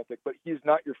install work ethic, but he's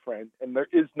not your friend, and there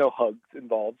is no hugs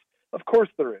involved. Of course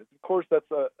there is. Of course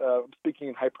I'm speaking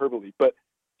in hyperbole, but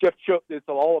Jeff Choate, it's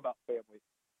all about family.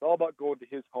 It's all about going to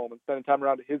his home and spending time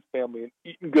around his family and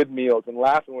eating good meals and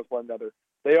laughing with one another.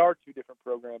 They are two different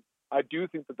programs. I do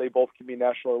think that they both can be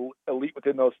national elite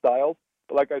within those styles.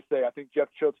 But like I say, I think Jeff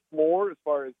Choate's floor, as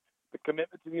far as the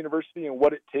commitment to the university and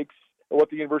what it takes, or what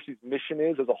the university's mission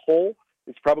is as a whole,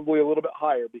 is probably a little bit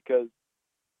higher, because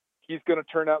he's going to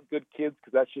turn out good kids,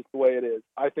 because that's just the way it is.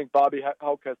 I think Bobby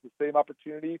Hauck has the same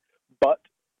opportunity, but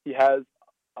he has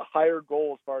a higher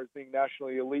goal as far as being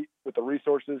nationally elite with the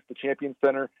resources, the Champion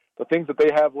Center, the things that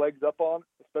they have legs up on,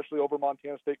 especially over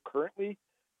Montana State currently,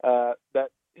 that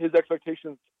his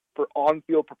expectations for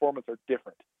on-field performance are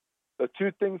different. The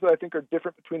two things that I think are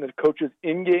different between the coaches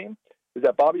in-game is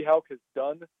that Bobby Hauck has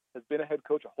been a head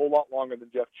coach a whole lot longer than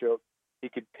Jeff Choate. He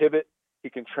can pivot. He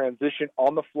can transition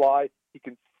on the fly. He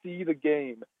can see the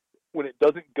game when it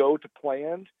doesn't go to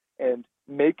planned and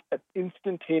make an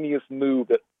instantaneous move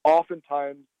that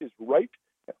oftentimes is right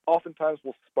and oftentimes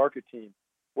will spark a team.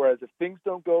 Whereas if things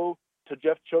don't go to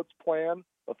Jeff Choate's plan,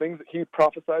 the things that he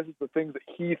prophesizes, the things that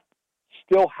he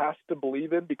still has to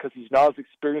believe in because he's not as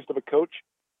experienced of a coach,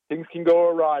 things can go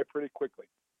awry pretty quickly.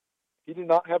 He did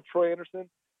not have Troy Anderson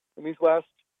in these last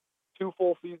two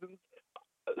full seasons.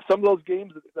 Some of those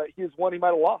games that he has won, he might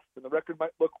have lost, and the record might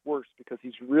look worse because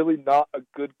he's really not a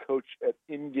good coach at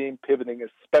in-game pivoting,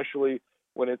 especially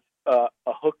when it's a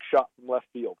hook shot from left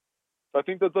field. So I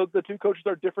think that the two coaches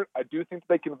are different. I do think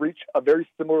they can reach a very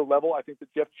similar level. I think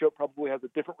that Jeff Choate probably has a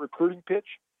different recruiting pitch,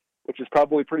 which is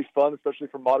probably pretty fun, especially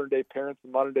for modern-day parents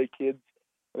and modern-day kids.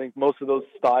 I think most of those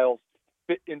styles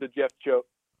fit into Jeff Choate.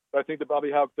 But I think that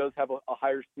Bobby Hauck does have a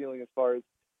higher ceiling as far as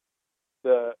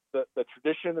the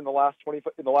tradition in the last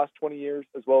 20 years,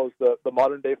 as well as the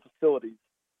modern day facilities,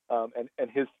 and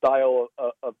his style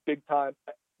of big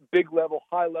level,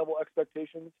 high level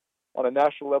expectations on a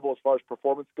national level as far as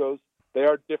performance goes. They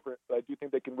are different, but I do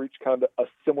think they can reach kind of a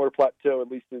similar plateau, at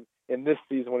least in this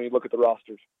season when you look at the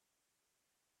rosters.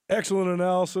 Excellent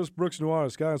analysis. Brooks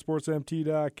Nuanez,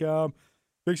 SkylineSportsMT.com.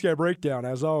 Big Sky Breakdown,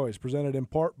 as always, presented in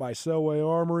part by Selway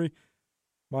Armory,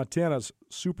 Montana's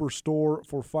superstore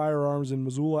for firearms in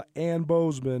Missoula and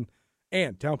Bozeman,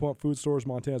 and Town Pump Food Stores,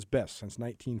 Montana's best since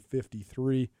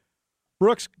 1953.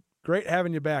 Brooks, great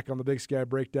having you back on the Big Sky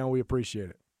Breakdown. We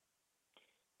appreciate it.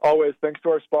 Always. Thanks to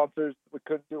our sponsors. We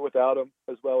couldn't do it without them,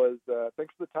 as well as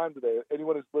thanks for the time today.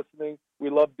 Anyone who's listening, we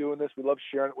love doing this. We love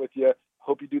sharing it with you.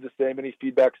 Hope you do the same. Any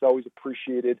feedback is always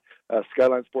appreciated.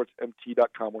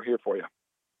 SkylineSportsMT.com. We're here for you.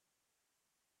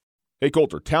 Hey,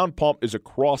 Colter, Town Pump is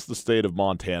across the state of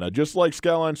Montana, just like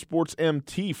Skyline Sports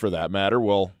MT for that matter.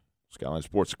 Well, Skyline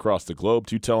Sports across the globe,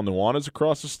 Colter Nuanez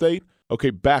across the state. Okay,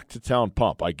 back to Town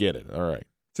Pump. I get it. All right.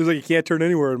 Seems like you can't turn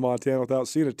anywhere in Montana without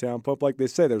seeing a Town Pump. Like they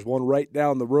say, there's one right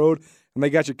down the road, and they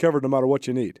got you covered no matter what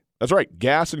you need. That's right.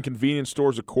 Gas and convenience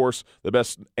stores, of course, the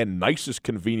best and nicest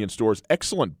convenience stores.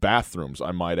 Excellent bathrooms,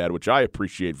 I might add, which I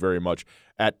appreciate very much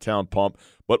at Town Pump.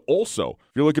 But also,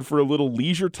 if you're looking for a little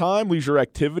leisure time, leisure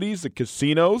activities, the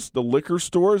casinos, the liquor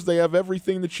stores, they have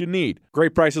everything that you need.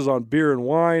 Great prices on beer and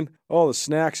wine, all the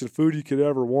snacks and food you could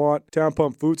ever want. Town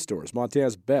Pump Food Stores,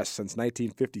 Montana's best since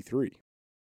 1953.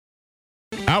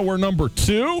 Hour number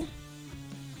 2.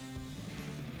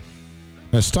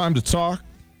 It's time to talk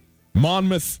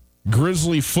Monmouth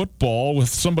Grizzly football with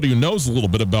somebody who knows a little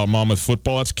bit about Monmouth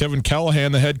football. That's Kevin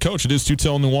Callahan, the head coach. It is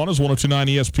Latrell Nuanez,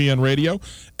 102.9 ESPN Radio,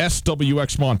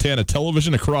 SWX Montana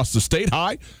Television across the state.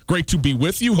 Hi, great to be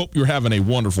with you. Hope you're having a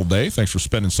wonderful day. Thanks for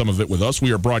spending some of it with us.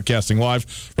 We are broadcasting live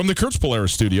from the Kurtz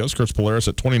Polaris studios. Kurtz Polaris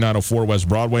at 2904 West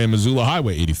Broadway in Missoula,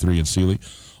 Highway 83 in Sealy.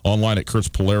 Online at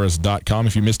kurtzpolaris.com.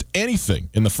 If you missed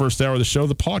anything in the first hour of the show,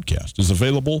 the podcast is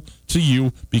available to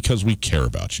you because we care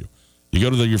about you. You go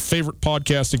to your favorite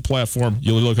podcasting platform,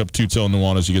 you look up Latrell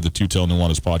Nuanez, you get the Latrell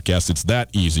Nuanez podcast. It's that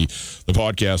easy. The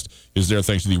podcast is there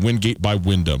thanks to the Wingate by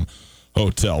Wyndham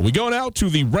Hotel. We go now to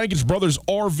the Rankins Brothers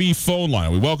RV phone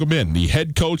line. We welcome in the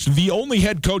head coach, the only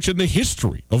head coach in the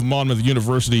history of Monmouth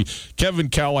University, Kevin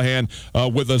Callahan,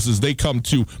 with us as they come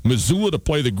to Missoula to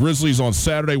play the Grizzlies on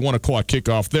Saturday, 1 o'clock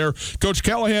kickoff there. Coach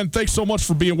Callahan, thanks so much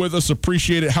for being with us.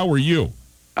 Appreciate it. How are you?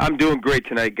 I'm doing great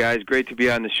tonight, guys. Great to be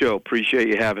on the show. Appreciate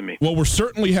you having me. Well, we're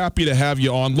certainly happy to have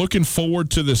you on. Looking forward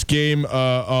to this game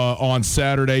on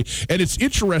Saturday. And it's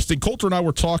interesting. Colter and I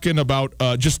were talking about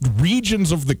just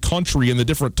regions of the country and the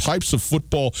different types of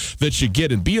football that you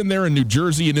get. And being there in New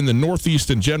Jersey and in the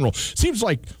Northeast in general, seems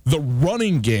like the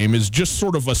running game is just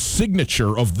sort of a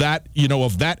signature of that,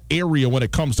 of that area when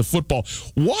it comes to football.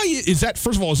 Why is that?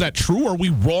 First of all, is that true? Are we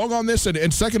wrong on this?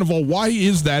 And second of all, why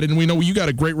is that? And we know you got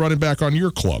a great running back on your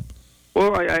club.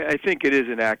 Well, I think it is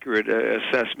an accurate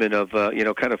assessment of,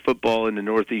 kind of football in the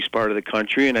northeast part of the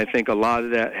country, and I think a lot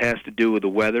of that has to do with the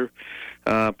weather,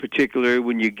 particularly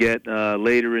when you get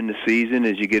later in the season,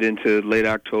 as you get into late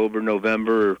October,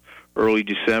 November, or early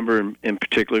December, and in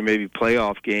particular maybe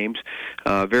playoff games.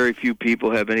 Very few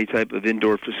people have any type of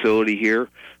indoor facility here.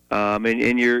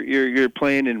 And you're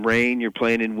playing in rain, you're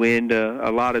playing in wind,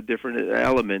 a lot of different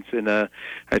elements, and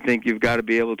I think you've got to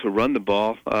be able to run the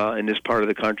ball in this part of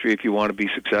the country if you want to be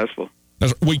successful.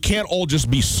 We can't all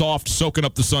just be soft, soaking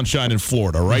up the sunshine in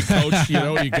Florida, right, Coach?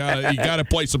 You gotta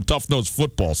play some tough-nosed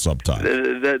football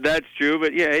sometime. That's true,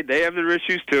 but yeah, they have their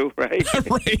issues too, right?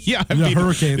 Right? Yeah,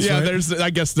 hurricanes. Yeah, right? I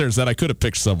guess there's that. I could have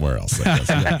picked somewhere else. I guess,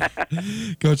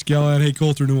 yeah. Coach Callahan, hey,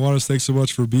 Colter Nuanez, thanks so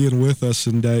much for being with us.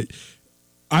 And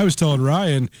I was telling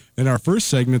Ryan in our first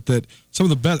segment that some of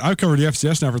the best, I've covered the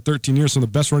FCS now for 13 years, some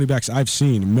of the best running backs I've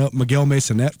seen, Miguel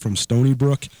Masonette from Stony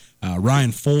Brook,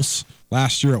 Ryan Folse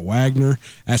last year at Wagner.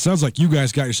 And it sounds like you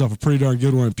guys got yourself a pretty darn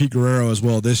good one, and Pete Guerrero as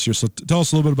well this year. So tell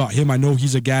us a little bit about him. I know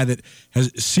he's a guy that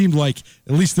has seemed like,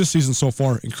 at least this season so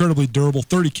far, incredibly durable.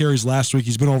 30 carries last week.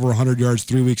 He's been over 100 yards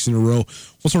 3 weeks in a row.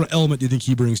 What sort of element do you think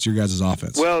he brings to your guys'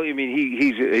 offense? Well, I mean,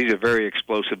 he's a very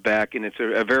explosive back, and it's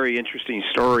a very interesting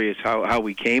story is how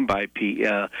we came by Pete.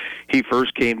 He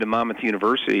first came to Monmouth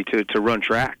University to run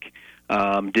track.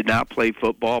 Did not play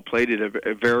football, played at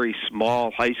a very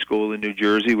small high school in New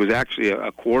Jersey, was actually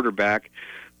a quarterback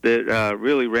that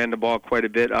really ran the ball quite a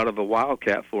bit out of a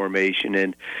Wildcat formation.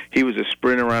 And he was a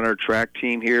sprinter on our track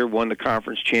team here, won the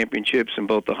conference championships in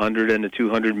both the 100 and the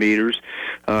 200 meters,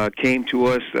 came to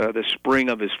us the spring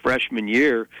of his freshman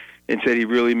year and said he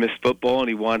really missed football and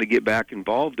he wanted to get back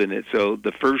involved in it. So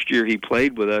the first year he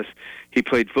played with us, he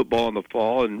played football in the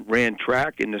fall and ran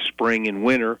track in the spring and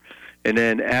winter. And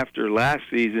then after last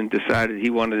season, decided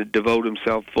he wanted to devote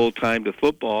himself full-time to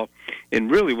football. And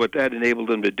really what that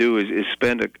enabled him to do is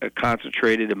spend a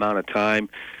concentrated amount of time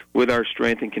with our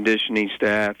strength and conditioning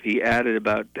staff. He added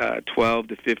about 12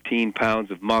 to 15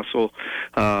 pounds of muscle.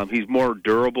 He's more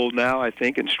durable now, I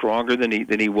think, and stronger than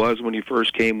he was when he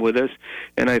first came with us.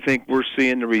 And I think we're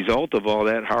seeing the result of all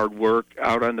that hard work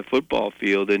out on the football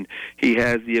field. And he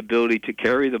has the ability to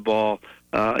carry the ball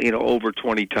over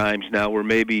 20 times now, where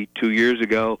maybe 2 years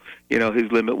ago,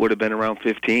 his limit would have been around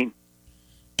 15.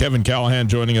 Kevin Callahan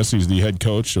joining us. He's the head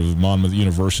coach of the Monmouth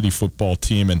University football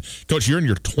team. And, Coach, you're in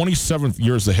your 27th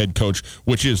year as the head coach,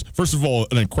 which is, first of all,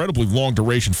 an incredibly long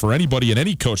duration for anybody in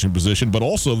any coaching position, but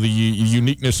also the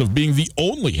uniqueness of being the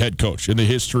only head coach in the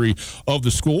history of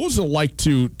the school. What was it like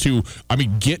to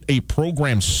get a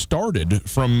program started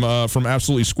from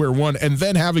absolutely square one and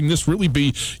then having this really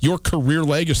be your career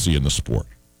legacy in the sport?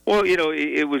 Well,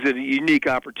 it was a unique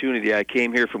opportunity. I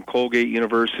came here from Colgate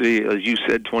University, as you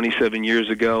said, 27 years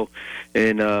ago,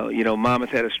 and Monmouth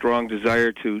had a strong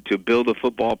desire to build a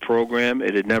football program.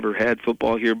 It had never had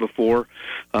football here before,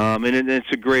 and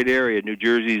it's a great area. New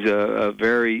Jersey's a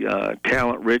very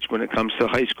talent-rich when it comes to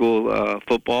high school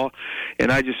football,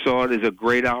 and I just saw it as a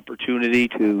great opportunity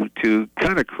to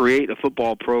kind of create a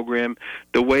football program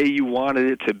the way you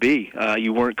wanted it to be.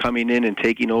 You weren't coming in and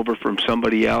taking over from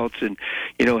somebody else, and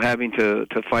having to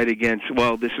fight against,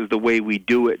 well, this is the way we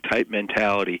do it type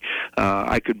mentality.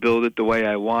 I could build it the way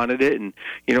I wanted it, and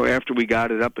after we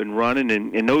got it up and running,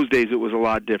 and in those days it was a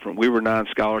lot different. We were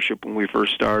non-scholarship when we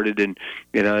first started, and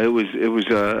it was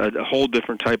a whole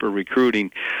different type of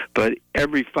recruiting. But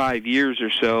every 5 years or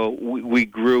so, we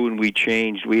grew and we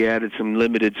changed. We added some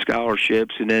limited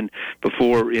scholarships, and then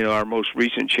before our most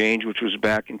recent change, which was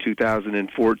back in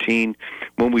 2014,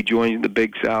 when we joined the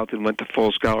Big South and went to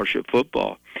full scholarship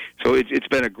football. So it's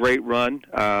been a great run.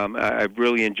 I've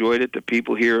really enjoyed it. The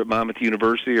people here at Monmouth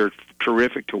University are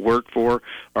terrific to work for.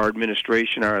 Our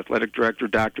administration, our athletic director,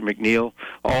 Dr. McNeil,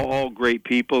 all great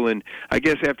people. And I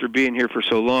guess after being here for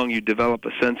so long, you develop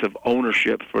a sense of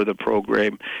ownership for the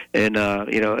program. And,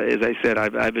 as I said,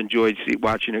 I've enjoyed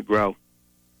watching it grow.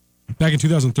 Back in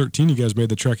 2013, you guys made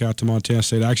the trek out to Montana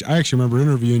State. I actually remember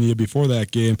interviewing you before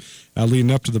that game,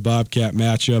 leading up to the Bobcat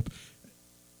matchup.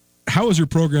 How has your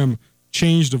program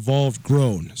changed, evolved,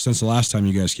 grown since the last time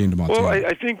you guys came to Montana? Well,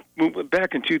 I think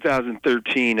back in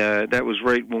 2013, that was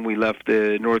right when we left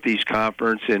the Northeast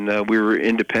Conference, and we were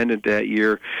independent that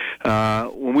year.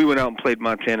 When we went out and played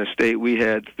Montana State, we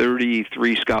had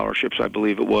 33 scholarships, I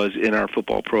believe it was, in our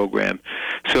football program.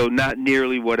 So not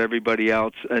nearly what everybody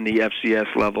else in the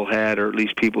FCS level had, or at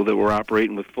least people that were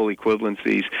operating with full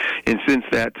equivalencies. And since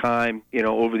that time,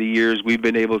 over the years, we've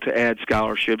been able to add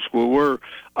scholarships where we're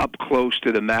up close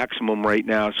to the maximum right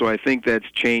now. So I think that's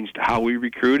changed how we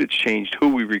recruit. It's changed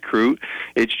who we recruit.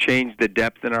 It's changed the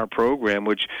depth in our program,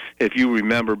 which, if you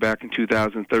remember, back in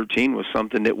 2013 was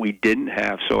something that we didn't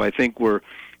have. So I think we're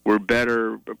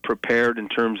better prepared in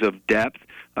terms of depth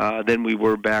than we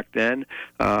were back then.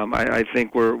 I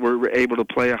think we're able to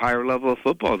play a higher level of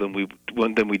football than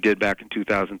we did back in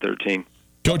 2013.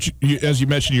 Coach, as you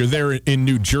mentioned, you're there in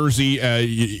New Jersey,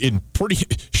 in pretty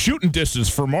shooting distance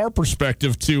from our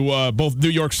perspective to both New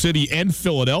York City and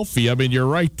Philadelphia. I mean, you're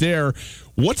right there.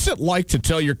 What's it like to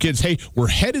tell your kids, hey, we're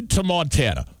headed to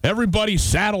Montana. Everybody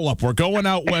saddle up. We're going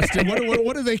out west. And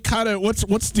what do they kind of,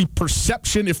 what's the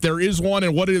perception, if there is one,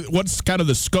 and what's kind of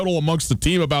the scuttle amongst the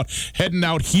team about heading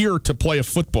out here to play a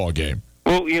football game?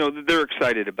 Well, they're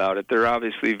excited about it. They're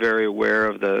obviously very aware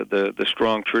of the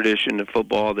strong tradition of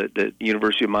football that the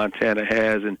University of Montana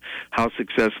has, and how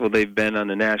successful they've been on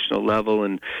the national level,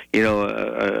 and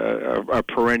a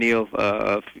perennial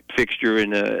fixture in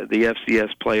the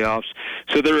FCS playoffs.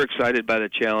 So they're excited by the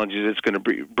challenges it's going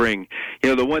to bring.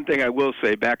 The one thing I will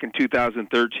say, back in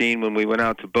 2013 when we went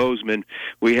out to Bozeman,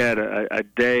 we had a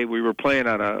day. We were playing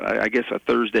on a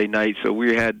Thursday night, so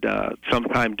we had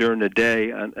sometime during the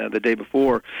day, the day before,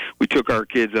 we took our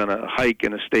kids on a hike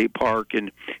in a state park,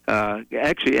 and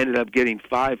actually ended up getting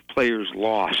 5 players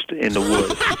lost in the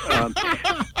woods.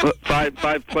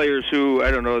 Five players who, I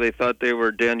don't know, they thought they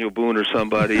were Daniel Boone or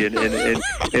somebody,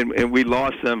 and we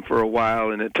lost them for a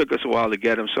while, and it took us a while to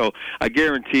get them. So I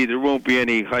guarantee there won't be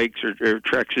any hikes or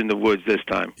treks in the woods this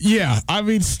time. Yeah, I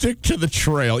mean, stick to the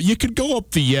trail. You could go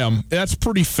up the M. That's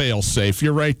pretty fail-safe.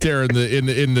 You're right there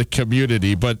in the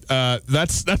community, but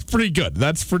that's pretty good.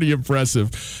 That's pretty impressive.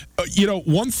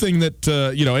 One thing that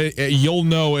you'll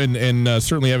know, and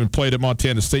certainly having played at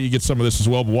Montana State, you get some of this as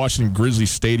well. But Washington Grizzly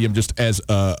Stadium, just as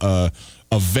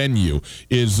a venue,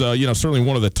 is certainly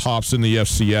one of the tops in the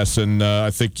FCS, and I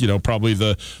think probably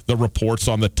the reports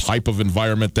on the type of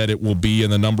environment that it will be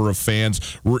and the number of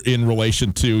fans in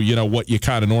relation to what you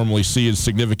kind of normally see is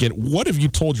significant. What have you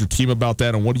told your team about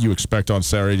that, and what do you expect on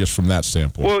Saturday just from that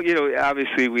standpoint? Well,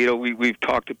 obviously we've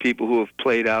talked to people who have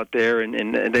played out there,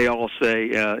 and they all say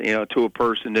to a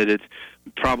person that it's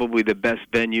probably the best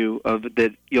venue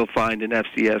that you'll find in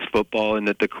FCS football, and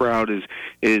that the crowd is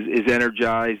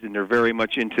energized, and they're very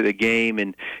much into the game,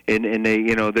 and they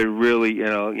they're really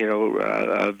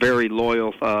very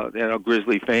loyal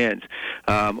Grizzly fans.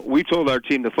 We told our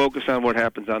team to focus on what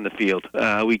happens on the field.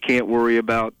 We can't worry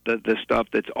about the stuff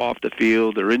that's off the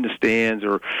field or in the stands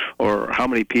or how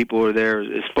many people are there.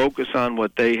 Is focus on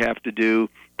what they have to do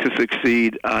to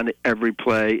succeed on every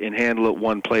play and handle it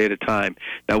one play at a time.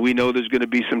 Now, we know there's going to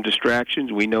be some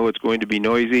distractions. We know it's going to be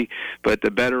noisy, but the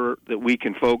better that we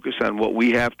can focus on what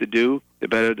we have to do, the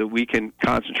better that we can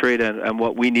concentrate on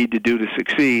what we need to do to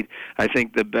succeed, I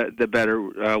think the better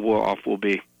off we'll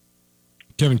be.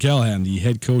 Kevin Callahan, the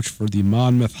head coach for the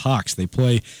Monmouth Hawks. They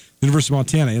play the University of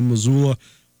Montana in Missoula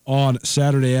on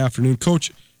Saturday afternoon.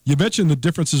 Coach, you mentioned the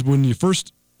differences when you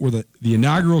first were the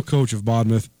inaugural coach of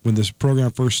Monmouth when this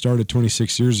program first started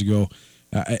 26 years ago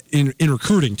in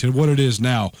recruiting to what it is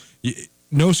now.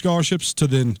 No scholarships to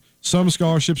then some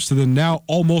scholarships to then now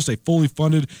almost a fully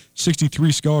funded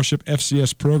 63 scholarship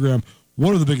FCS program.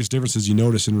 what are the biggest differences you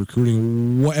notice in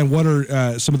recruiting, and what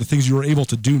are some of the things you were able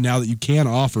to do now that you can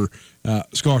offer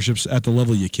scholarships at the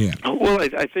level you can? Well,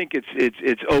 I think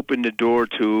it's opened the door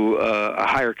to a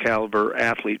higher caliber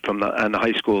athlete on the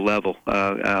high school level.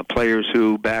 Players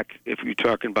who back, if you're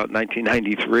talking about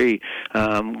 1993,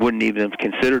 wouldn't even have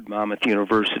considered Monmouth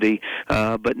University,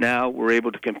 but now we're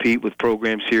able to compete with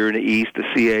programs here in the East, the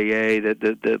CAA,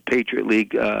 the Patriot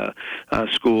League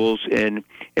schools, and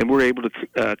we're able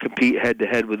to compete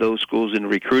head-to-head with those schools in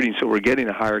recruiting, so we're getting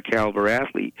a higher caliber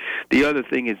athlete. The other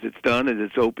thing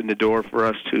it's opened the door for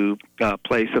us to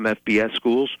play some FBS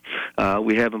schools.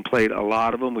 We haven't played a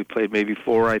lot of them. We played maybe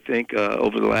 4, I think,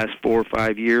 over the last 4 or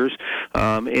 5 years,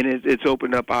 and it's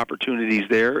opened up opportunities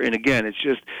there. And again,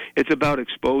 it's about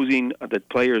exposing the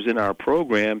players in our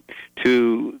program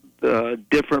to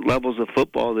different levels of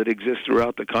football that exist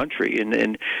throughout the country,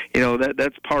 and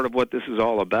that's part of what this is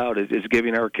all about, is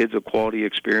giving our kids a quality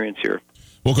experience here.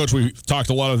 Well, Coach, we've talked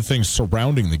a lot of the things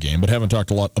surrounding the game, but haven't talked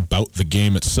a lot about the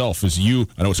game itself. I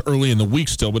know it's early in the week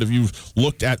still, but if you've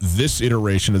looked at this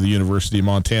iteration of the University of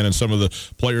Montana and some of the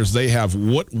players they have,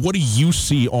 what do you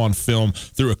see on film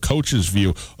through a coach's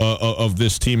view of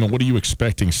this team, and what are you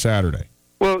expecting Saturday?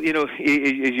 Well, as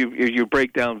you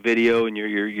break down video and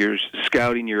you're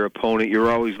scouting your opponent, you're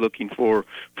always looking for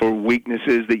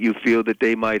weaknesses that you feel that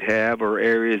they might have, or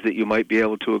areas that you might be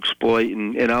able to exploit.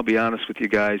 And I'll be honest with you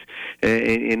guys,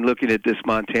 in looking at this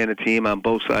Montana team on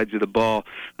both sides of the ball,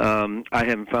 I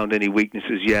haven't found any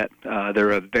weaknesses yet. They're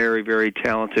a very, very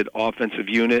talented offensive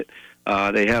unit.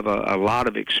 They have a lot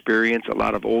of experience, a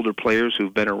lot of older players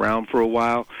who've been around for a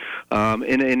while,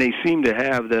 and they seem to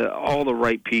have all the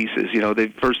right pieces. They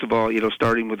first of all,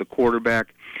 starting with the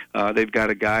quarterback, they've got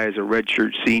a guy as a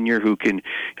redshirt senior who can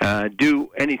do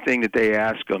anything that they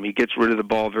ask him. He gets rid of the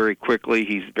ball very quickly.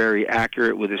 He's very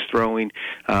accurate with his throwing.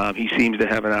 He seems to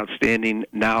have an outstanding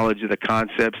knowledge of the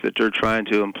concepts that they're trying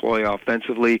to employ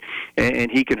offensively,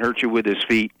 and he can hurt you with his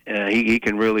feet. He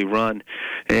can really run,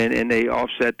 and they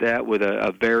offset that with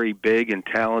a very big and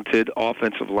talented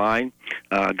offensive line,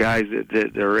 guys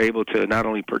that are able to not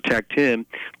only protect him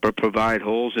but provide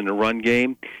holes in the run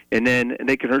game, and then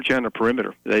they can hurt you on the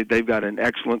perimeter. They've got an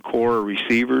excellent core of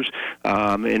receivers,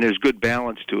 and there's good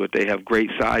balance to it. They have great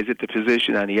size at the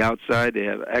position on the outside. They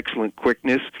have excellent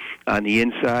quickness on the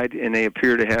inside, and they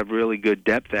appear to have really good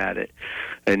depth at it.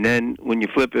 And then when you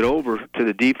flip it over to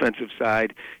the defensive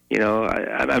side,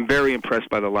 I'm very impressed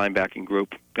by the linebacking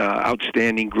group.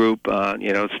 Outstanding group,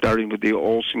 starting with the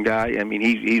Olsen guy. I mean,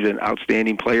 he's an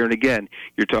outstanding player. And again,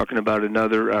 you're talking about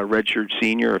another redshirt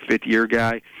senior, a fifth-year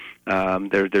guy.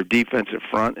 Their defensive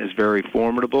front is very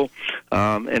formidable,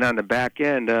 and on the back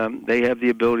end, they have the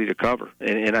ability to cover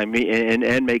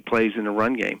and make plays in the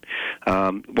run game.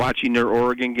 Watching their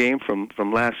Oregon game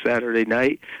from last Saturday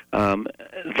night,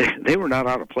 they were not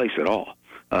out of place at all.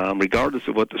 Regardless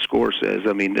of what the score says.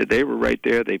 I mean, they were right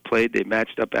there. They played. They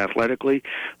matched up athletically.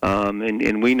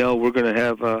 And we know we're going to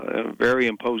have a very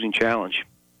imposing challenge.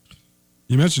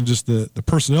 You mentioned just the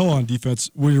personnel on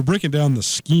defense. When you're breaking down the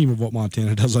scheme of what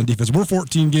Montana does on defense, we're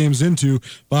 14 games into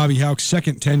Bobby Houck's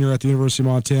second tenure at the University of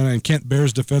Montana and Kent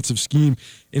Baer's defensive scheme,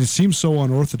 and it seems so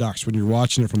unorthodox when you're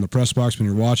watching it from the press box, when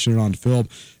you're watching it on film.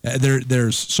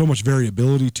 There's so much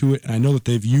variability to it, and I know that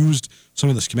they've used some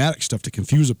of the schematic stuff to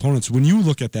confuse opponents. When you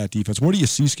look at that defense, what do you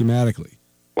see schematically?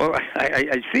 Well,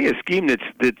 I see a scheme that's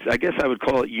I guess I would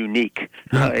call it unique.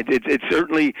 It's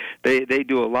certainly they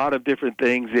do a lot of different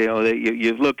things.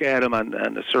 You look at them on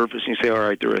the surface and you say, all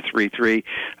right, they're a 3-3,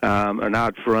 an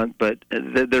out front, but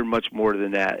they're much more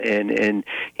than that. And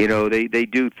they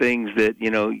do things that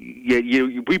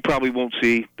we probably won't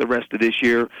see the rest of this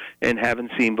year and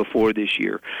haven't seen before this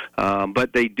year.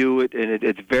 But they do it, and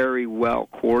it's very well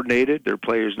coordinated. Their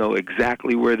players know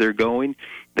exactly where they're going.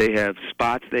 They have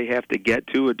spots they have to get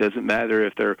to. It doesn't matter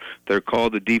if they're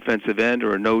called a defensive end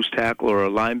or a nose tackle or a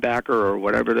linebacker or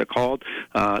whatever they're called.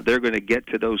 They're going to get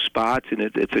to those spots, and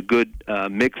it's a good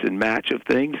mix and match of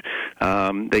things.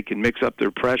 They can mix up their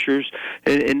pressures,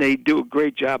 and they do a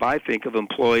great job, I think, of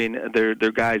employing their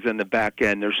guys on the back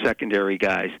end, their secondary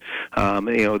guys.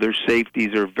 Their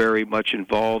safeties are very much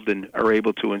involved and are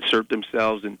able to insert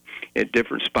themselves in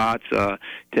different spots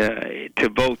to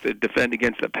both defend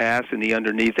against the pass in the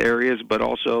underneath areas, but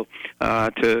also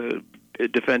to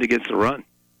defend against the run.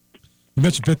 You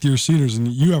mentioned fifth-year seniors, and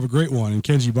you have a great one. And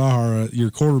Kenji Bahar,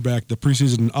 your quarterback, the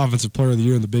preseason offensive player of the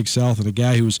year in the Big South, and a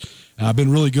guy who's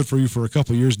been really good for you for a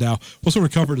couple of years now. What sort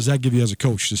of comfort does that give you as a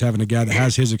coach, just having a guy that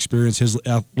has his experience, his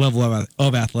level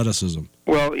of athleticism?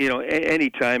 Well,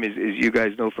 anytime, as you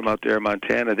guys know from out there in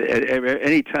Montana,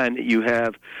 anytime that you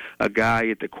have a guy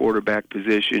at the quarterback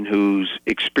position who's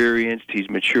experienced, he's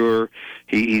mature,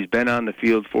 he's been on the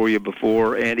field for you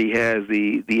before, and he has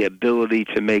the ability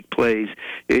to make plays,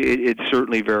 it's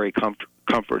certainly very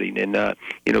comforting. And,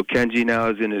 Kenji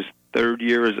now is in his third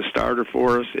year as a starter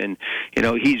for us, and,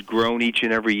 he's grown each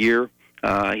and every year.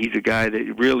 He's a guy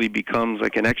that really becomes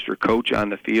like an extra coach on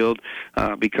the field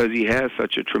because he has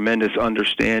such a tremendous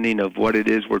understanding of what it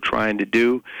is we're trying to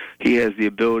do. He has the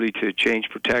ability to change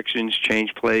protections,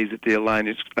 change plays at the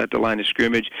line of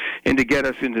scrimmage, and to get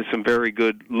us into some very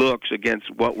good looks against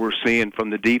what we're seeing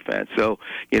from the defense. So,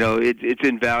 it's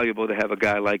invaluable to have a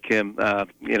guy like him,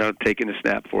 taking a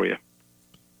snap for you.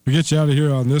 We get you out of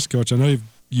here on this, Coach. I know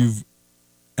you've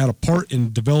had a part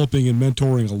in developing and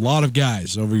mentoring a lot of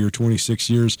guys over your 26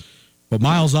 years. But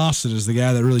Miles Austin is the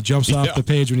guy that really jumps off the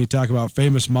page when you talk about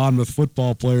famous Monmouth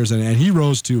football players, and he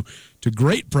rose to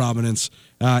great prominence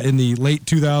in the late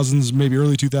 2000s, maybe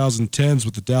early 2010s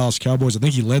with the Dallas Cowboys. I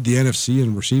think he led the NFC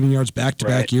in receiving yards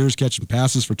back-to-back years, catching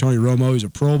passes for Tony Romo. He's a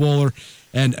Pro Bowler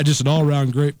and just an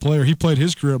all-around great player. He played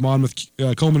his career at Monmouth,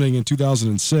 culminating in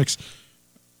 2006.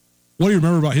 What do you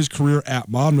remember about his career at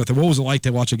Monmouth, and what was it like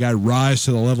to watch a guy rise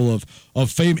to the level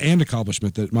of fame and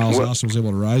accomplishment that Miles Austin was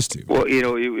able to rise to? Well,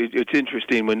 it's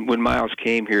interesting. When Miles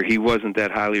came here, he wasn't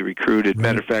that highly recruited. Right.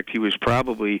 Matter of fact, he was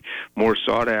probably more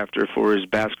sought after for his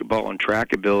basketball and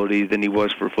track ability than he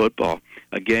was for football.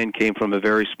 Again, came from a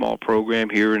very small program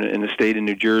here in the state of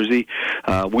New Jersey.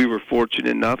 We were fortunate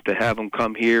enough to have him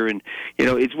come here, and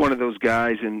it's one of those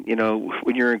guys. And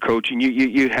when you're in coaching,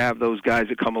 you have those guys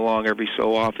that come along every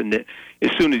so often that,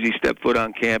 as soon as he stepped foot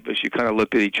on campus, you kind of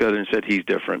looked at each other and said, he's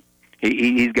different.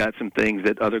 He's got some things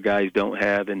that other guys don't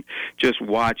have, and just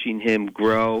watching him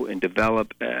grow and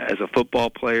develop as a football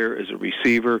player, as a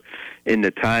receiver, in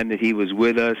the time that he was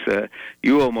with us,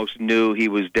 you almost knew he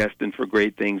was destined for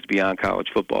great things beyond college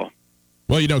football.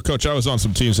 Well, Coach, I was on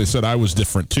some teams. They said I was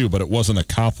different, too, but it wasn't a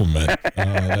compliment.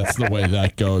 That's the way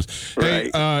that goes.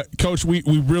 Right. Hey, Coach, we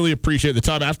really appreciate the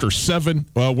time. After 7,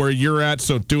 where you're at,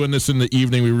 so doing this in the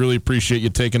evening, we really appreciate you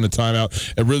taking the time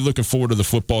out. And really looking forward to the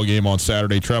football game on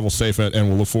Saturday. Travel safe, and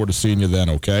we'll look forward to seeing you then,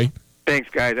 okay? Thanks,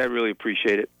 guys. I really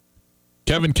appreciate it.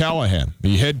 Kevin Callahan,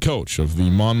 the head coach of the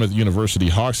Monmouth University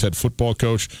Hawks, head football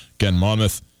coach. Again,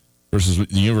 Monmouth versus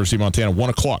the University of Montana, 1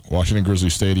 o'clock, Washington Grizzly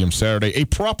Stadium, Saturday. A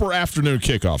proper afternoon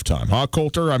kickoff time, huh,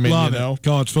 Colter? I mean, Love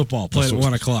college football, play at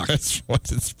 1 o'clock. That's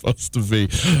what it's supposed to be.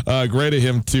 Great of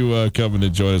him to come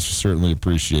and join us. We certainly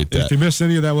appreciate that. If you missed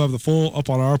any of that, we'll have the full up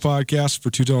on our podcast for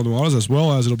Colter Nuanez, as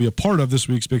well as it'll be a part of this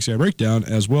week's Big Sky Breakdown,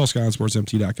 as well as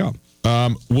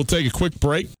SkylineSportsMT.com. We'll take a quick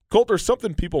break. Colter,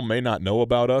 something people may not know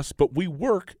about us, but we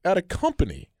work at a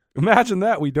company. Imagine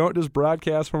that. We don't just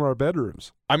broadcast from our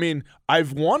bedrooms. I mean,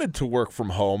 I've wanted to work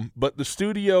from home, but the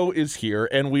studio is here,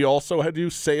 and we also do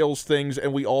sales things,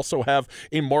 and we also have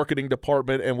a marketing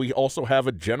department, and we also have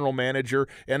a general manager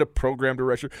and a program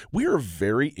director. We are a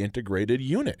very integrated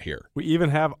unit here. We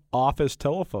even have office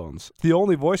telephones. The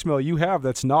only voicemail you have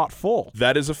that's not full.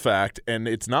 That is a fact, and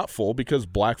it's not full because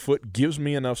Blackfoot gives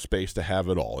me enough space to have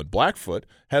it all. And Blackfoot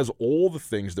has all the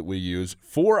things that we use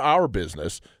for our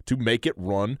business to make it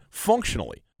run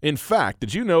functionally. In fact,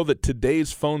 did you know that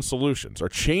today's phone solutions are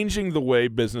changing the way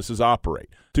businesses operate?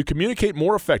 To communicate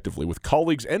more effectively with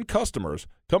colleagues and customers,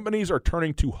 companies are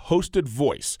turning to hosted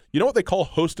voice. You know what they call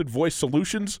hosted voice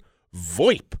solutions?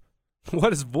 VoIP.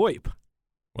 What is VoIP?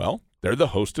 Well, they're the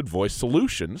hosted voice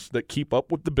solutions that keep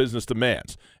up with the business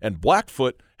demands. And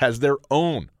Blackfoot has their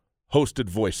own hosted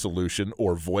voice solution,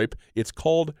 or VoIP. It's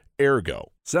called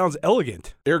Ergo. Sounds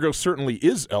elegant. Ergo certainly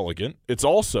is elegant. It's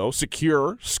also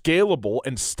secure, scalable,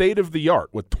 and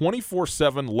state-of-the-art with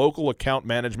 24/7 local account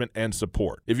management and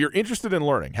support. If you're interested in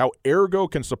learning how Ergo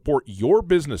can support your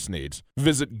business needs,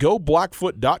 visit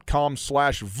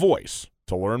goblackfoot.com/voice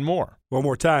to learn more. One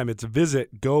more time, it's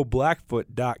visit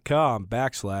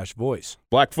goblackfoot.com/voice.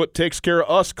 Blackfoot takes care of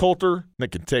us, Colter, and they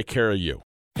can take care of you.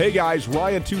 Hey guys,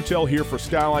 Ryan Tutel here for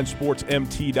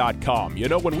SkylineSportsMT.com. You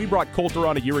know, when we brought Colter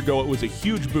on a year ago, it was a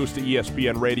huge boost to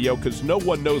ESPN Radio because no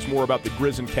one knows more about the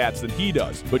Grizz and Cats than he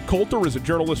does. But Colter is a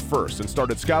journalist first and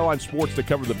started Skyline Sports to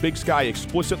cover the Big Sky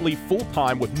explicitly,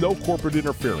 full-time, with no corporate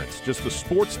interference. Just the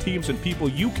sports teams and people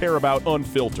you care about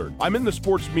unfiltered. I'm in the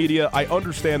sports media, I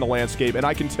understand the landscape, and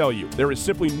I can tell you, there is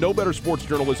simply no better sports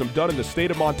journalism done in the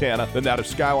state of Montana than that of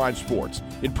Skyline Sports.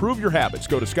 Improve your habits.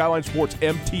 Go to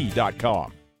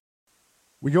SkylineSportsMT.com.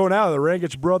 We go now to the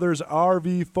Rangich Brothers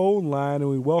RV phone line, and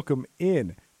we welcome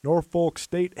in Norfolk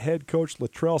State head coach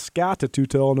Latrell Scott to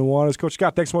Colter Nuanez. Coach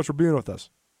Scott, thanks so much for being with us.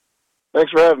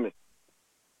 Thanks for having me.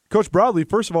 Coach Broadley,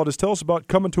 first of all, just tell us about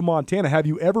coming to Montana. Have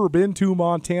you ever been to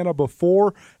Montana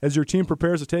before as your team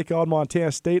prepares to take on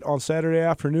Montana State on Saturday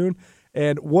afternoon?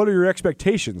 And what are your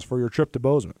expectations for your trip to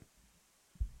Bozeman?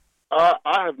 I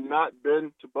have not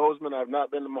been to Bozeman. I've not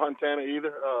been to Montana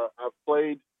either. I've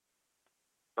played,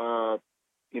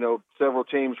 several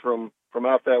teams from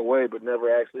out that way, but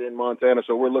never actually in Montana.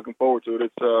 So we're looking forward to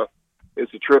it.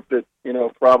 It's a trip that,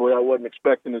 probably I wasn't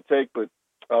expecting to take, but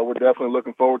we're definitely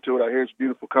looking forward to it. I hear it's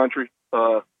beautiful country,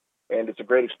 and it's a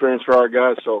great experience for our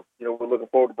guys. So, we're looking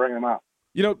forward to bringing them out.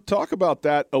 Talk about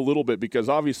that a little bit, because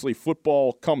obviously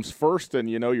football comes first, and,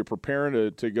 you're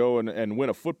preparing to go and win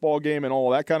a football game and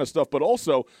all that kind of stuff. But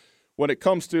also when it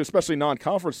comes to especially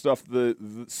non-conference stuff,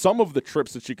 some of the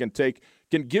trips that you can take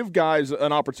can give guys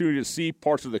an opportunity to see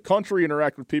parts of the country,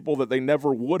 interact with people that they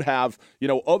never would have,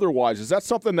 otherwise. Is that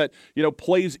something that,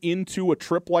 plays into a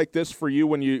trip like this for you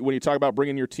when you talk about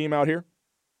bringing your team out here?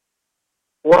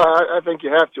 Well, I think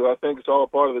you have to. I think it's all a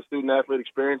part of the student-athlete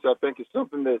experience. I think it's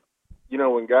something that,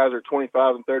 when guys are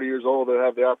 25 and 30 years old, they'll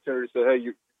have the opportunity to say, hey,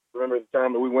 you remember the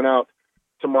time that we went out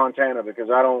to Montana? Because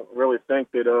I don't really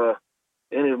think that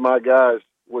any of my guys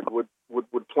would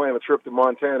plan a trip to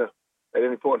Montana at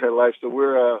any point in their life. So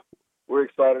we're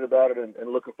excited about it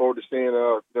and looking forward to seeing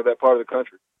that part of the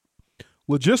country.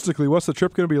 Logistically, what's the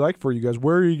trip going to be like for you guys?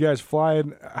 Where are you guys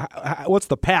flying? What's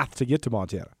the path to get to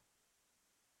Montana?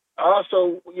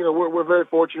 We're very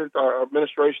fortunate. Our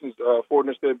administration is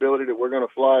affording us the ability that we're going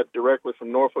to fly directly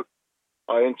from Norfolk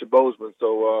into Bozeman.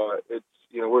 So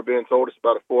we're being told it's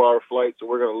about a 4-hour flight. So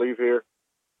we're going to leave here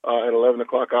at 11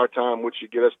 o'clock our time, which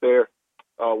should get us there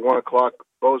 1 o'clock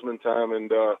Bozeman time,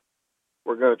 and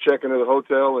we're going to check into the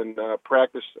hotel and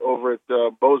practice over at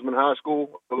Bozeman High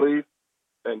School, I believe,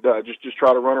 and just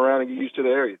try to run around and get used to the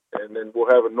area. And then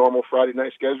we'll have a normal Friday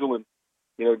night schedule and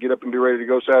get up and be ready to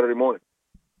go Saturday morning.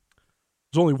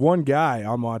 There's only one guy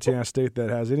on Montana State that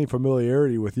has any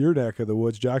familiarity with your neck of the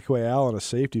woods, Jacquay Allen, a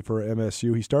safety for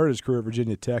MSU. He started his career at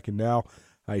Virginia Tech, and now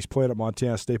he's playing at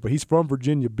Montana State, but he's from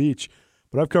Virginia Beach.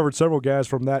 But I've covered several guys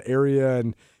from that area,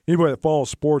 and anybody that follows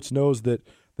sports knows that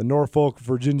the Norfolk,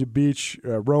 Virginia Beach,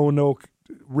 Roanoke,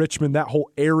 Richmond, that whole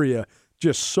area,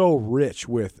 just so rich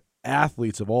with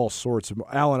athletes of all sorts.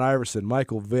 Allen Iverson,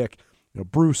 Michael Vick,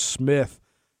 Bruce Smith,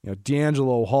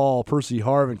 D'Angelo Hall, Percy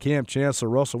Harvin, Cam Chancellor,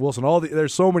 Russell Wilson.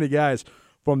 There's so many guys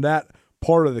from that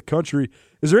part of the country.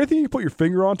 Is there anything you can put your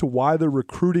finger on to why the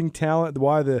recruiting talent,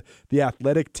 why the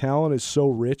athletic talent is so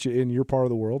rich in your part of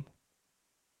the world?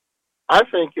 I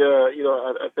think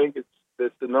I think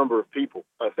it's the number of people.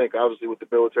 I think obviously with the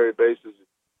military bases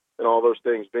and all those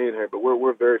things being here, but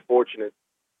we're very fortunate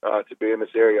to be in this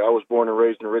area. I was born and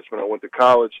raised in Richmond. I went to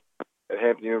college at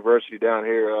Hampton University down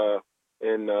here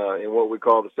in what we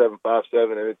call the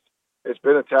 757, and it's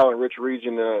been a talent-rich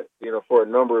region, for a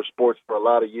number of sports for a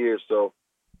lot of years. So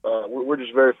we're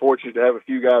just very fortunate to have a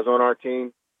few guys on our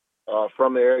team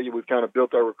from the area. We've kind of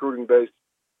built our recruiting base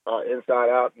inside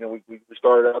out. We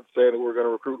started out saying that we were going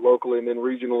to recruit locally and then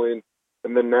regionally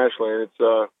and then nationally,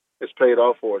 and it's paid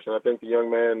off for us. And I think the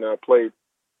young man played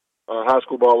high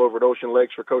school ball over at Ocean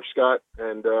Lakes for Coach Scott,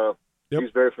 and he's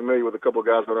very familiar with a couple of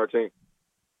guys on our team.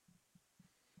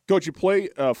 Coach, you play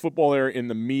football there in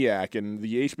the MEAC, and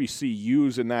the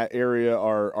HBCUs in that area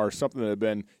are something that have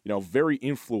been, very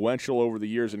influential over the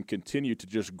years and continue to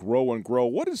just grow and grow.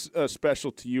 What is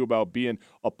special to you about being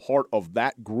a part of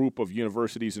that group of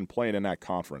universities and playing in that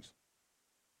conference?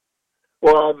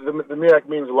 Well, the MEAC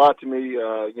means a lot to me,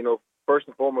 first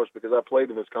and foremost because I played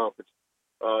in this conference.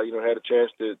 Had a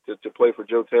chance to play for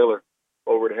Joe Taylor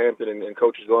over at Hampton, and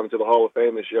Coach has gone into the Hall of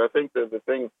Fame this year. I think the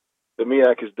thing the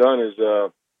MEAC has done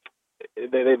is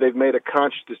they've made a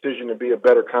conscious decision to be a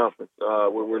better conference.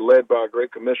 We're led by a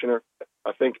great commissioner.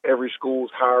 I think every school's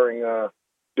hiring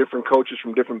different coaches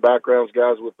from different backgrounds,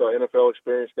 guys with NFL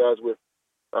experience, guys with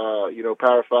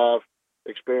Power 5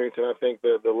 experience, and I think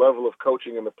the level of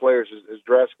coaching and the players has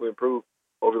drastically improved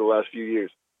over the last few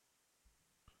years.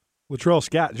 Latrell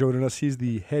Scott joining us. He's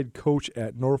the head coach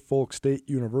at Norfolk State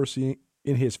University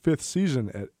in his 5th season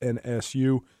at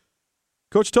NSU.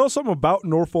 Coach, tell us something about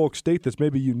Norfolk State that's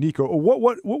maybe unique, or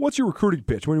what's your recruiting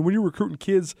pitch? When you're recruiting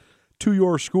kids to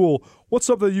your school, what's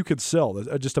something that you could sell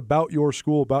just about your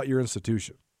school, about your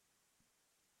institution?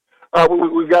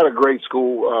 We've got a great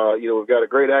school. We've got a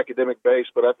great academic base,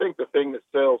 but I think the thing that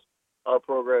sells our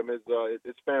program is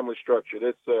it's family structured.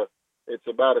 It's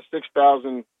about a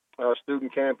 6,000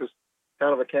 student campus,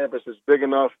 kind of a campus that's big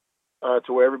enough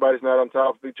to where everybody's not on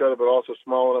top of each other, but also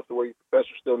small enough to where your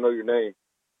professors still know your name.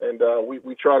 And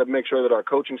we try to make sure that our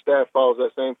coaching staff follows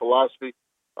that same philosophy.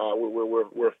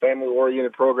 We're a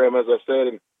family-oriented program, as I said,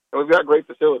 and And we've got great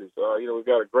facilities. We've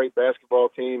got a great basketball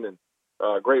team and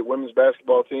great women's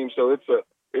basketball team. So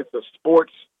it's a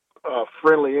sports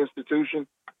friendly institution,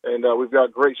 and we've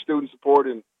got great student support,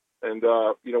 and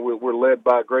we're led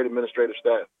by a great administrative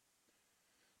staff.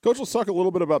 Coach, let's talk a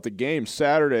little bit about the game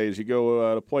Saturday as you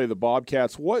go to play the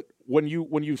Bobcats. When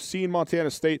you've seen Montana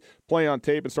State play on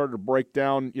tape and started to break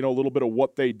down, a little bit of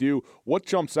what they do, what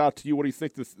jumps out to you? What do you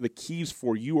think the keys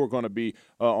for you are going to be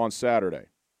on Saturday?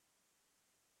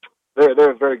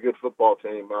 They're a very good football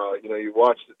team. You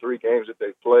watch the 3 games that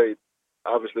they've played.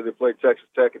 Obviously, they played Texas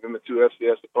Tech and then the 2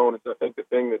 FCS opponents. I think the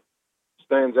thing that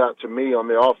stands out to me on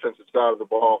the offensive side of the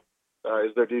ball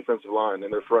is their defensive line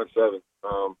and their front seven.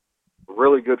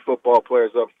 Really good football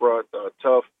players up front,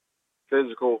 tough,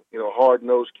 physical,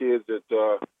 hard-nosed kids that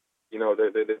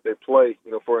they play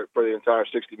for the entire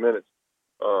 60 minutes.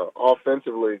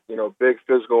 Offensively, big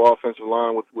physical offensive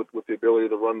line with the ability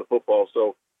to run the football.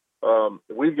 So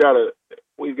we've got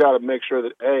to make sure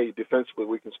that defensively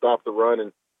we can stop the run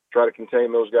and try to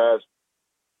contain those guys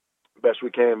best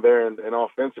we can there, and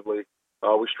offensively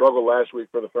we struggled last week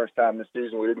for the first time this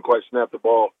season. We didn't quite snap the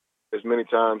ball as many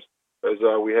times as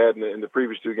we had in the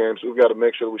previous 2 games. So we've got to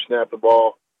make sure that we snap the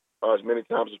ball as many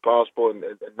times as possible and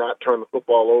not turn the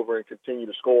football over and continue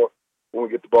to score when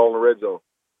we get the ball in the red zone.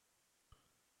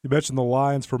 You mentioned the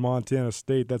lines for Montana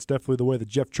State. That's definitely the way that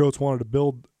Jeff Choate wanted to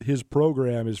build his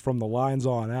program, is from the lines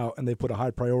on out, and they put a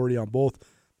high priority on both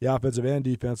the offensive and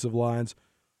defensive lines.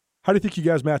 How do you think you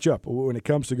guys match up when it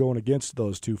comes to going against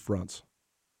those 2 fronts?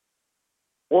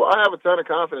 Well, I have a ton of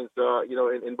confidence,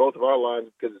 in both of our lines,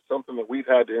 because it's something that we've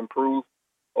had to improve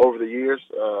over the years.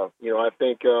 I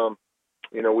think,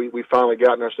 we finally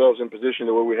gotten ourselves in position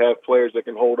to where we have players that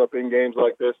can hold up in games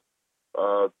like this.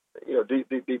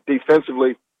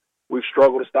 Defensively, we've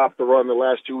struggled to stop the run the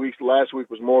last 2 weeks. Last week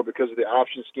was more because of the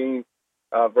option scheme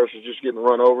versus just getting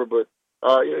run over. But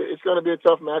it's going to be a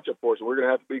tough matchup for us. We're going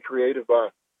to have to be creative by,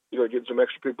 getting some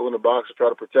extra people in the box to try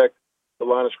to protect the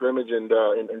line of scrimmage and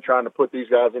trying to put these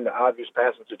guys into obvious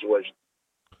passing situations.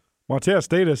 Montana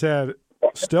State has had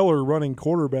stellar running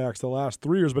quarterbacks the last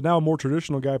 3 years, but now a more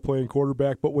traditional guy playing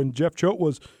quarterback. But when Jeff Choate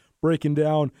was breaking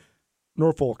down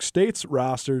Norfolk State's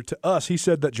roster to us, he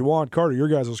said that Juwan Carter, your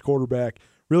guys' quarterback,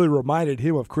 really reminded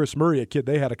him of Chris Murray, a kid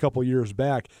they had a couple years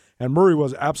back. And Murray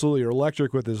was absolutely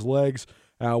electric with his legs,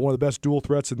 one of the best dual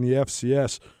threats in the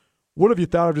FCS. What have you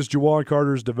thought of just Juwan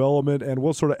Carter's development, and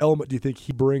what sort of element do you think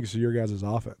he brings to your guys'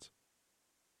 offense?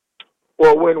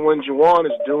 Well, when Juwan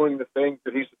is doing the things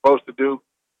that he's supposed to do,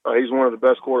 he's one of the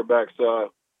best quarterbacks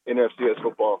in FCS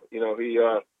football.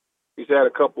 He's had a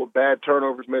couple of bad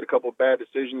turnovers, made a couple of bad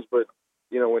decisions, but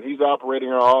when he's operating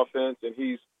our offense and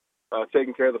he's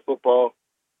taking care of the football,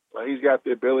 he's got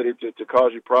the ability to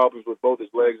cause you problems with both his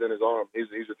legs and his arm. He's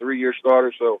a 3-year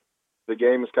starter, so the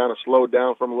game has kind of slowed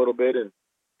down from a little bit, and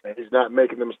he's not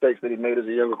making the mistakes that he made as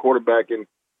a younger quarterback. And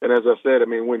as I said,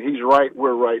 when he's right,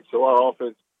 we're right. So our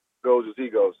offense goes as he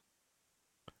goes.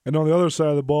 And on the other side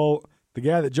of the ball, the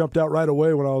guy that jumped out right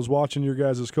away when I was watching your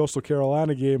guys' Coastal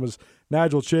Carolina game was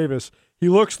Nigel Chavis. He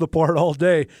looks the part all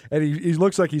day, and he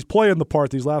looks like he's playing the part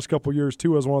these last couple of years,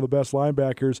 too, as one of the best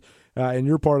linebackers in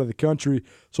your part of the country.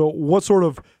 So what sort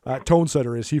of tone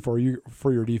setter is he for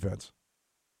your defense?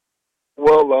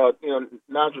 Well,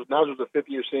 Nigel's a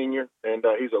 5th-year senior, and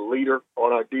he's a leader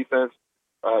on our defense.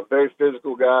 Very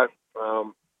physical guy.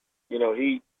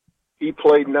 He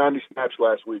played 90 snaps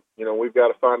last week. We've got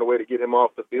to find a way to get him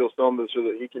off the field some so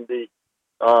that he can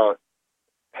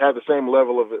have the same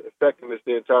level of effectiveness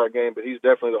the entire game. But he's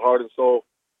definitely the heart and soul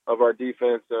of our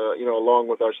defense, along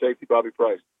with our safety, Bobby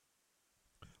Price.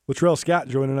 Latrell Scott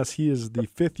joining us. He is the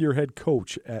 5th-year head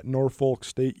coach at Norfolk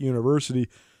State University.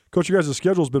 Coach, you guys'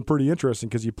 schedule has been pretty interesting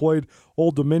because you played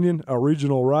Old Dominion, a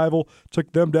regional rival,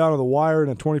 took them down to the wire in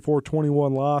a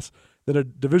 24-21 loss, then a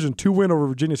Division II win over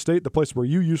Virginia State, the place where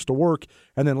you used to work,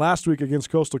 and then last week against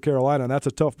Coastal Carolina, and that's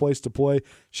a tough place to play.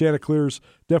 Chanticleer's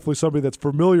definitely somebody that's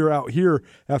familiar out here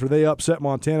after they upset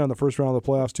Montana in the first round of the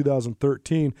playoffs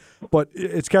 2013. But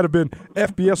it's kind of been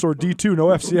FBS or D2, no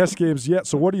FCS games yet.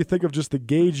 So what do you think of just the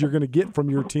gauge you're going to get from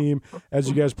your team as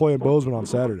you guys play in Bozeman on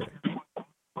Saturday?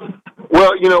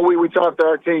 Well, we talked to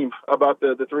our team about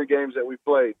the 3 games that we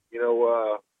played.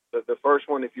 The first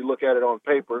one, if you look at it on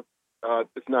paper,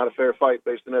 it's not a fair fight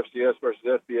based on FCS versus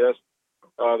FBS.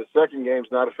 The second game's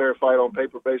not a fair fight on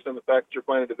paper based on the fact that you're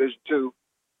playing in Division II.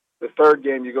 The third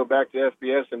game, you go back to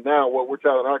FBS, and now what we're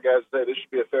telling our guys is that this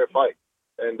should be a fair fight.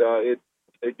 And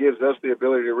it gives us the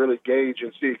ability to really gauge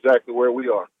and see exactly where we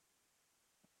are.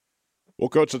 Well,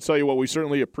 Coach, I'll tell you what, we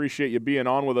certainly appreciate you being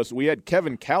on with us. We had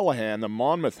Kevin Callahan, the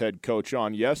Monmouth head coach,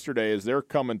 on yesterday as they're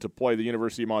coming to play the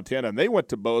University of Montana, and they went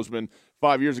to Bozeman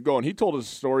 5 years ago, and he told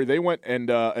us a story. They went and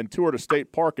toured a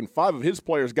state park, and 5 of his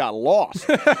players got lost.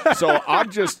 So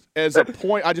I'm just, as a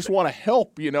point, I just want to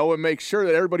help, and make sure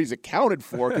that everybody's accounted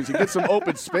for, because you get some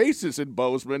open spaces in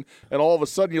Bozeman, and all of a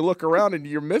sudden you look around and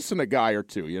you're missing a guy or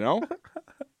two,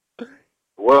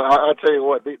 Well, I'll tell you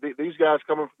what, these guys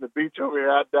coming from the beach over here,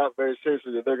 I doubt very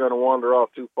seriously that they're going to wander off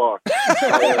too far.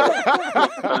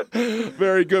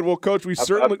 Very good. Well, Coach, we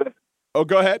certainly – oh,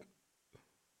 go ahead.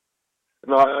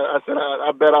 No, I said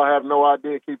I bet I'll have no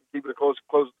idea keeping a close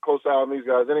eye on these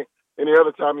guys. Any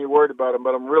other time you're worried about them,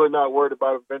 but I'm really not worried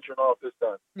about them venturing off this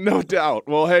time. No doubt.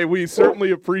 Well, hey, we certainly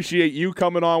appreciate you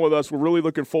coming on with us. We're really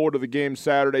looking forward to the game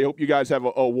Saturday. Hope you guys have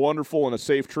a wonderful and a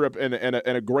safe trip and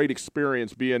a great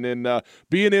experience being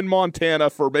in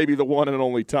Montana for maybe the one and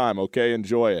only time. Okay,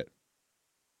 enjoy it.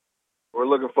 We're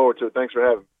looking forward to it. Thanks for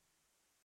having me.